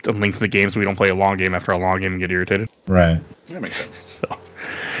be just the length of the game so we don't play a long game after a long game and get irritated. Right. That makes sense. So,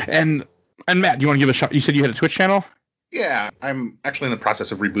 and Matt, do you want to give a shot? You said you had a Twitch channel? Yeah, I'm actually in the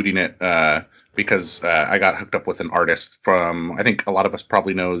process of rebooting it because I got hooked up with an artist from, I think a lot of us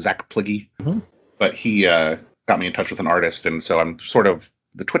probably know Zach Pliggy, but he got me in touch with an artist, and so I'm sort of,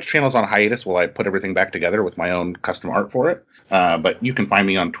 the Twitch channel's on hiatus while I put everything back together with my own custom art for it. But you can find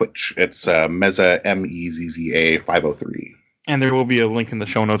me on Twitch. It's Mezza, Mezza 503. And there will be a link in the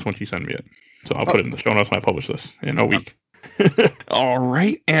show notes once you send me it. So I'll put it in the show notes when I publish this in a week. All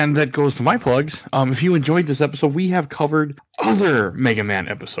right, and that goes to my plugs. If you enjoyed this episode, we have covered other Mega Man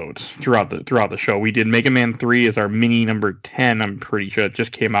episodes throughout the show. We did Mega Man 3 as our mini number 10. I'm pretty sure it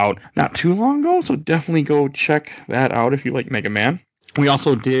just came out not too long ago, so definitely go check that out if you like Mega Man. We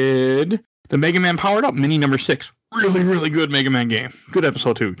also did the Mega Man Powered Up mini number 6. Really, really good Mega Man game. Good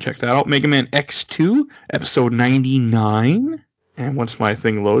episode 2. Check that out. Mega Man X2, episode 99. And once my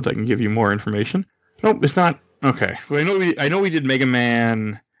thing loads, I can give you more information. Nope, it's not. Okay. Well, I know we did Mega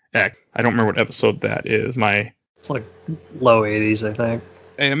Man X. I don't remember what episode that is. It's like low 80s, I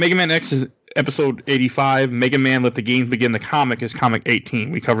think. Mega Man X is episode 85. Mega Man Let the Games Begin, the comic, is comic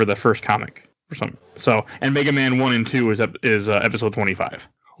 18. We cover the first comic or something. So, and Mega Man 1 and 2 is episode 25.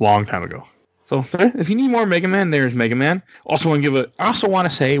 Long time ago. So if you need more Mega Man, there's Mega Man. Also want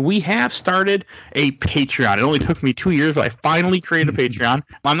to say we have started a Patreon. It only took me 2 years, but I finally created a Patreon.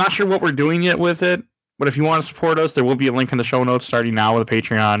 I'm not sure what we're doing yet with it, but if you want to support us, there will be a link in the show notes starting now with a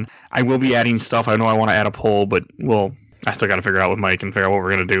Patreon. I will be adding stuff. I know I want to add a poll, but I still got to figure out with Mike and figure out what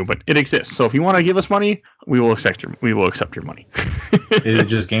we're going to do. But it exists. So if you want to give us money, we will accept your money. Is it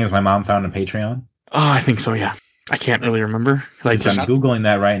just games my mom found on Patreon? Oh, I think so. Yeah. I can't really remember. I'm Googling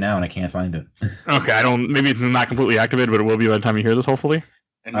that right now and I can't find it. Okay, maybe it's not completely activated, but it will be by the time you hear this, hopefully.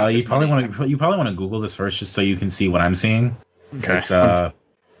 You probably want to Google this first just so you can see what I'm seeing. Okay. It's,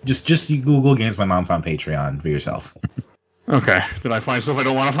 just you Google games my mom found Patreon for yourself. Okay. Did I find stuff I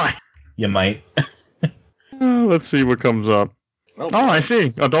don't want to find? You might. Let's see what comes up. Oh, I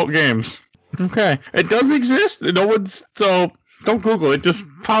see. Adult games. Okay. It does exist. So don't Google it. Just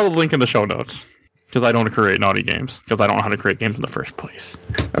follow the link in the show notes. Because I don't create naughty games. Because I don't know how to create games in the first place.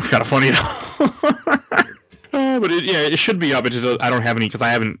 That's kind of funny, though. But it should be up. I don't have any, because I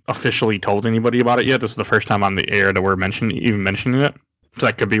haven't officially told anybody about it yet. This is the first time on the air that we're even mentioning it. So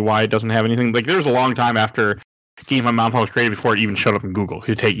that could be why it doesn't have anything. Like, there's a long time after Game My Mom was created before it even showed up in Google.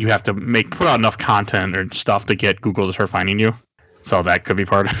 You have to put out enough content or stuff to get Google to start finding you. So that could be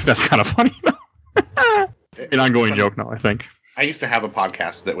part of it. That's kind of funny, though. An ongoing joke now, I think. I used to have a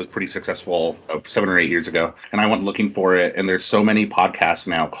podcast that was pretty successful 7 or 8 years ago, and I went looking for it, and there's so many podcasts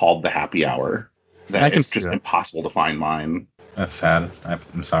now called The Happy Hour that it's just impossible to find mine. That's sad.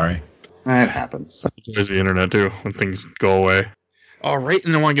 I'm sorry. It happens. That's the internet, too, when things go away. All right,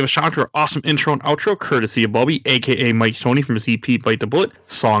 and I want to give a shout out to our awesome intro and outro, courtesy of Bubby, a.k.a. Mike Stoney from CP Bite the Bullet,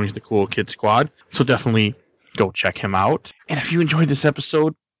 songs The Cool Kid Squad. So definitely go check him out. And if you enjoyed this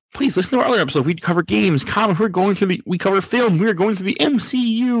episode, please listen to our other episode. We cover games, comics. We cover film. We're going to the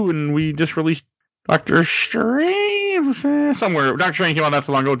MCU, and we just released Doctor Strange somewhere. Doctor Strange came out not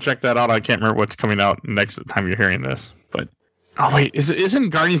so long ago. Check that out. I can't remember what's coming out next time you're hearing this. But oh wait, isn't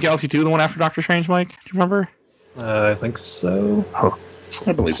Guardians of the Galaxy 2 the one after Doctor Strange, Mike? Do you remember? I think so. Oh,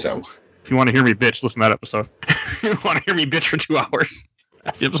 I believe so. if you want to hear me bitch, listen to that episode. If you want to hear me bitch for 2 hours,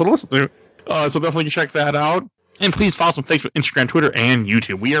 that's the episode to listen to. So definitely check that out. And please follow us on Facebook, Instagram, Twitter, and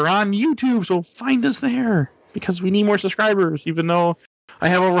YouTube. We are on YouTube, so find us there because we need more subscribers, even though I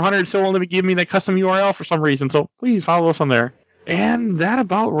have over 100, so won't let me give me that custom URL for some reason. So please follow us on there. And that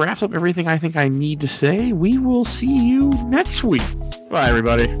about wraps up everything I think I need to say. We will see you next week. Bye,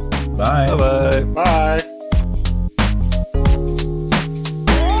 everybody. Bye. Bye-bye. Bye.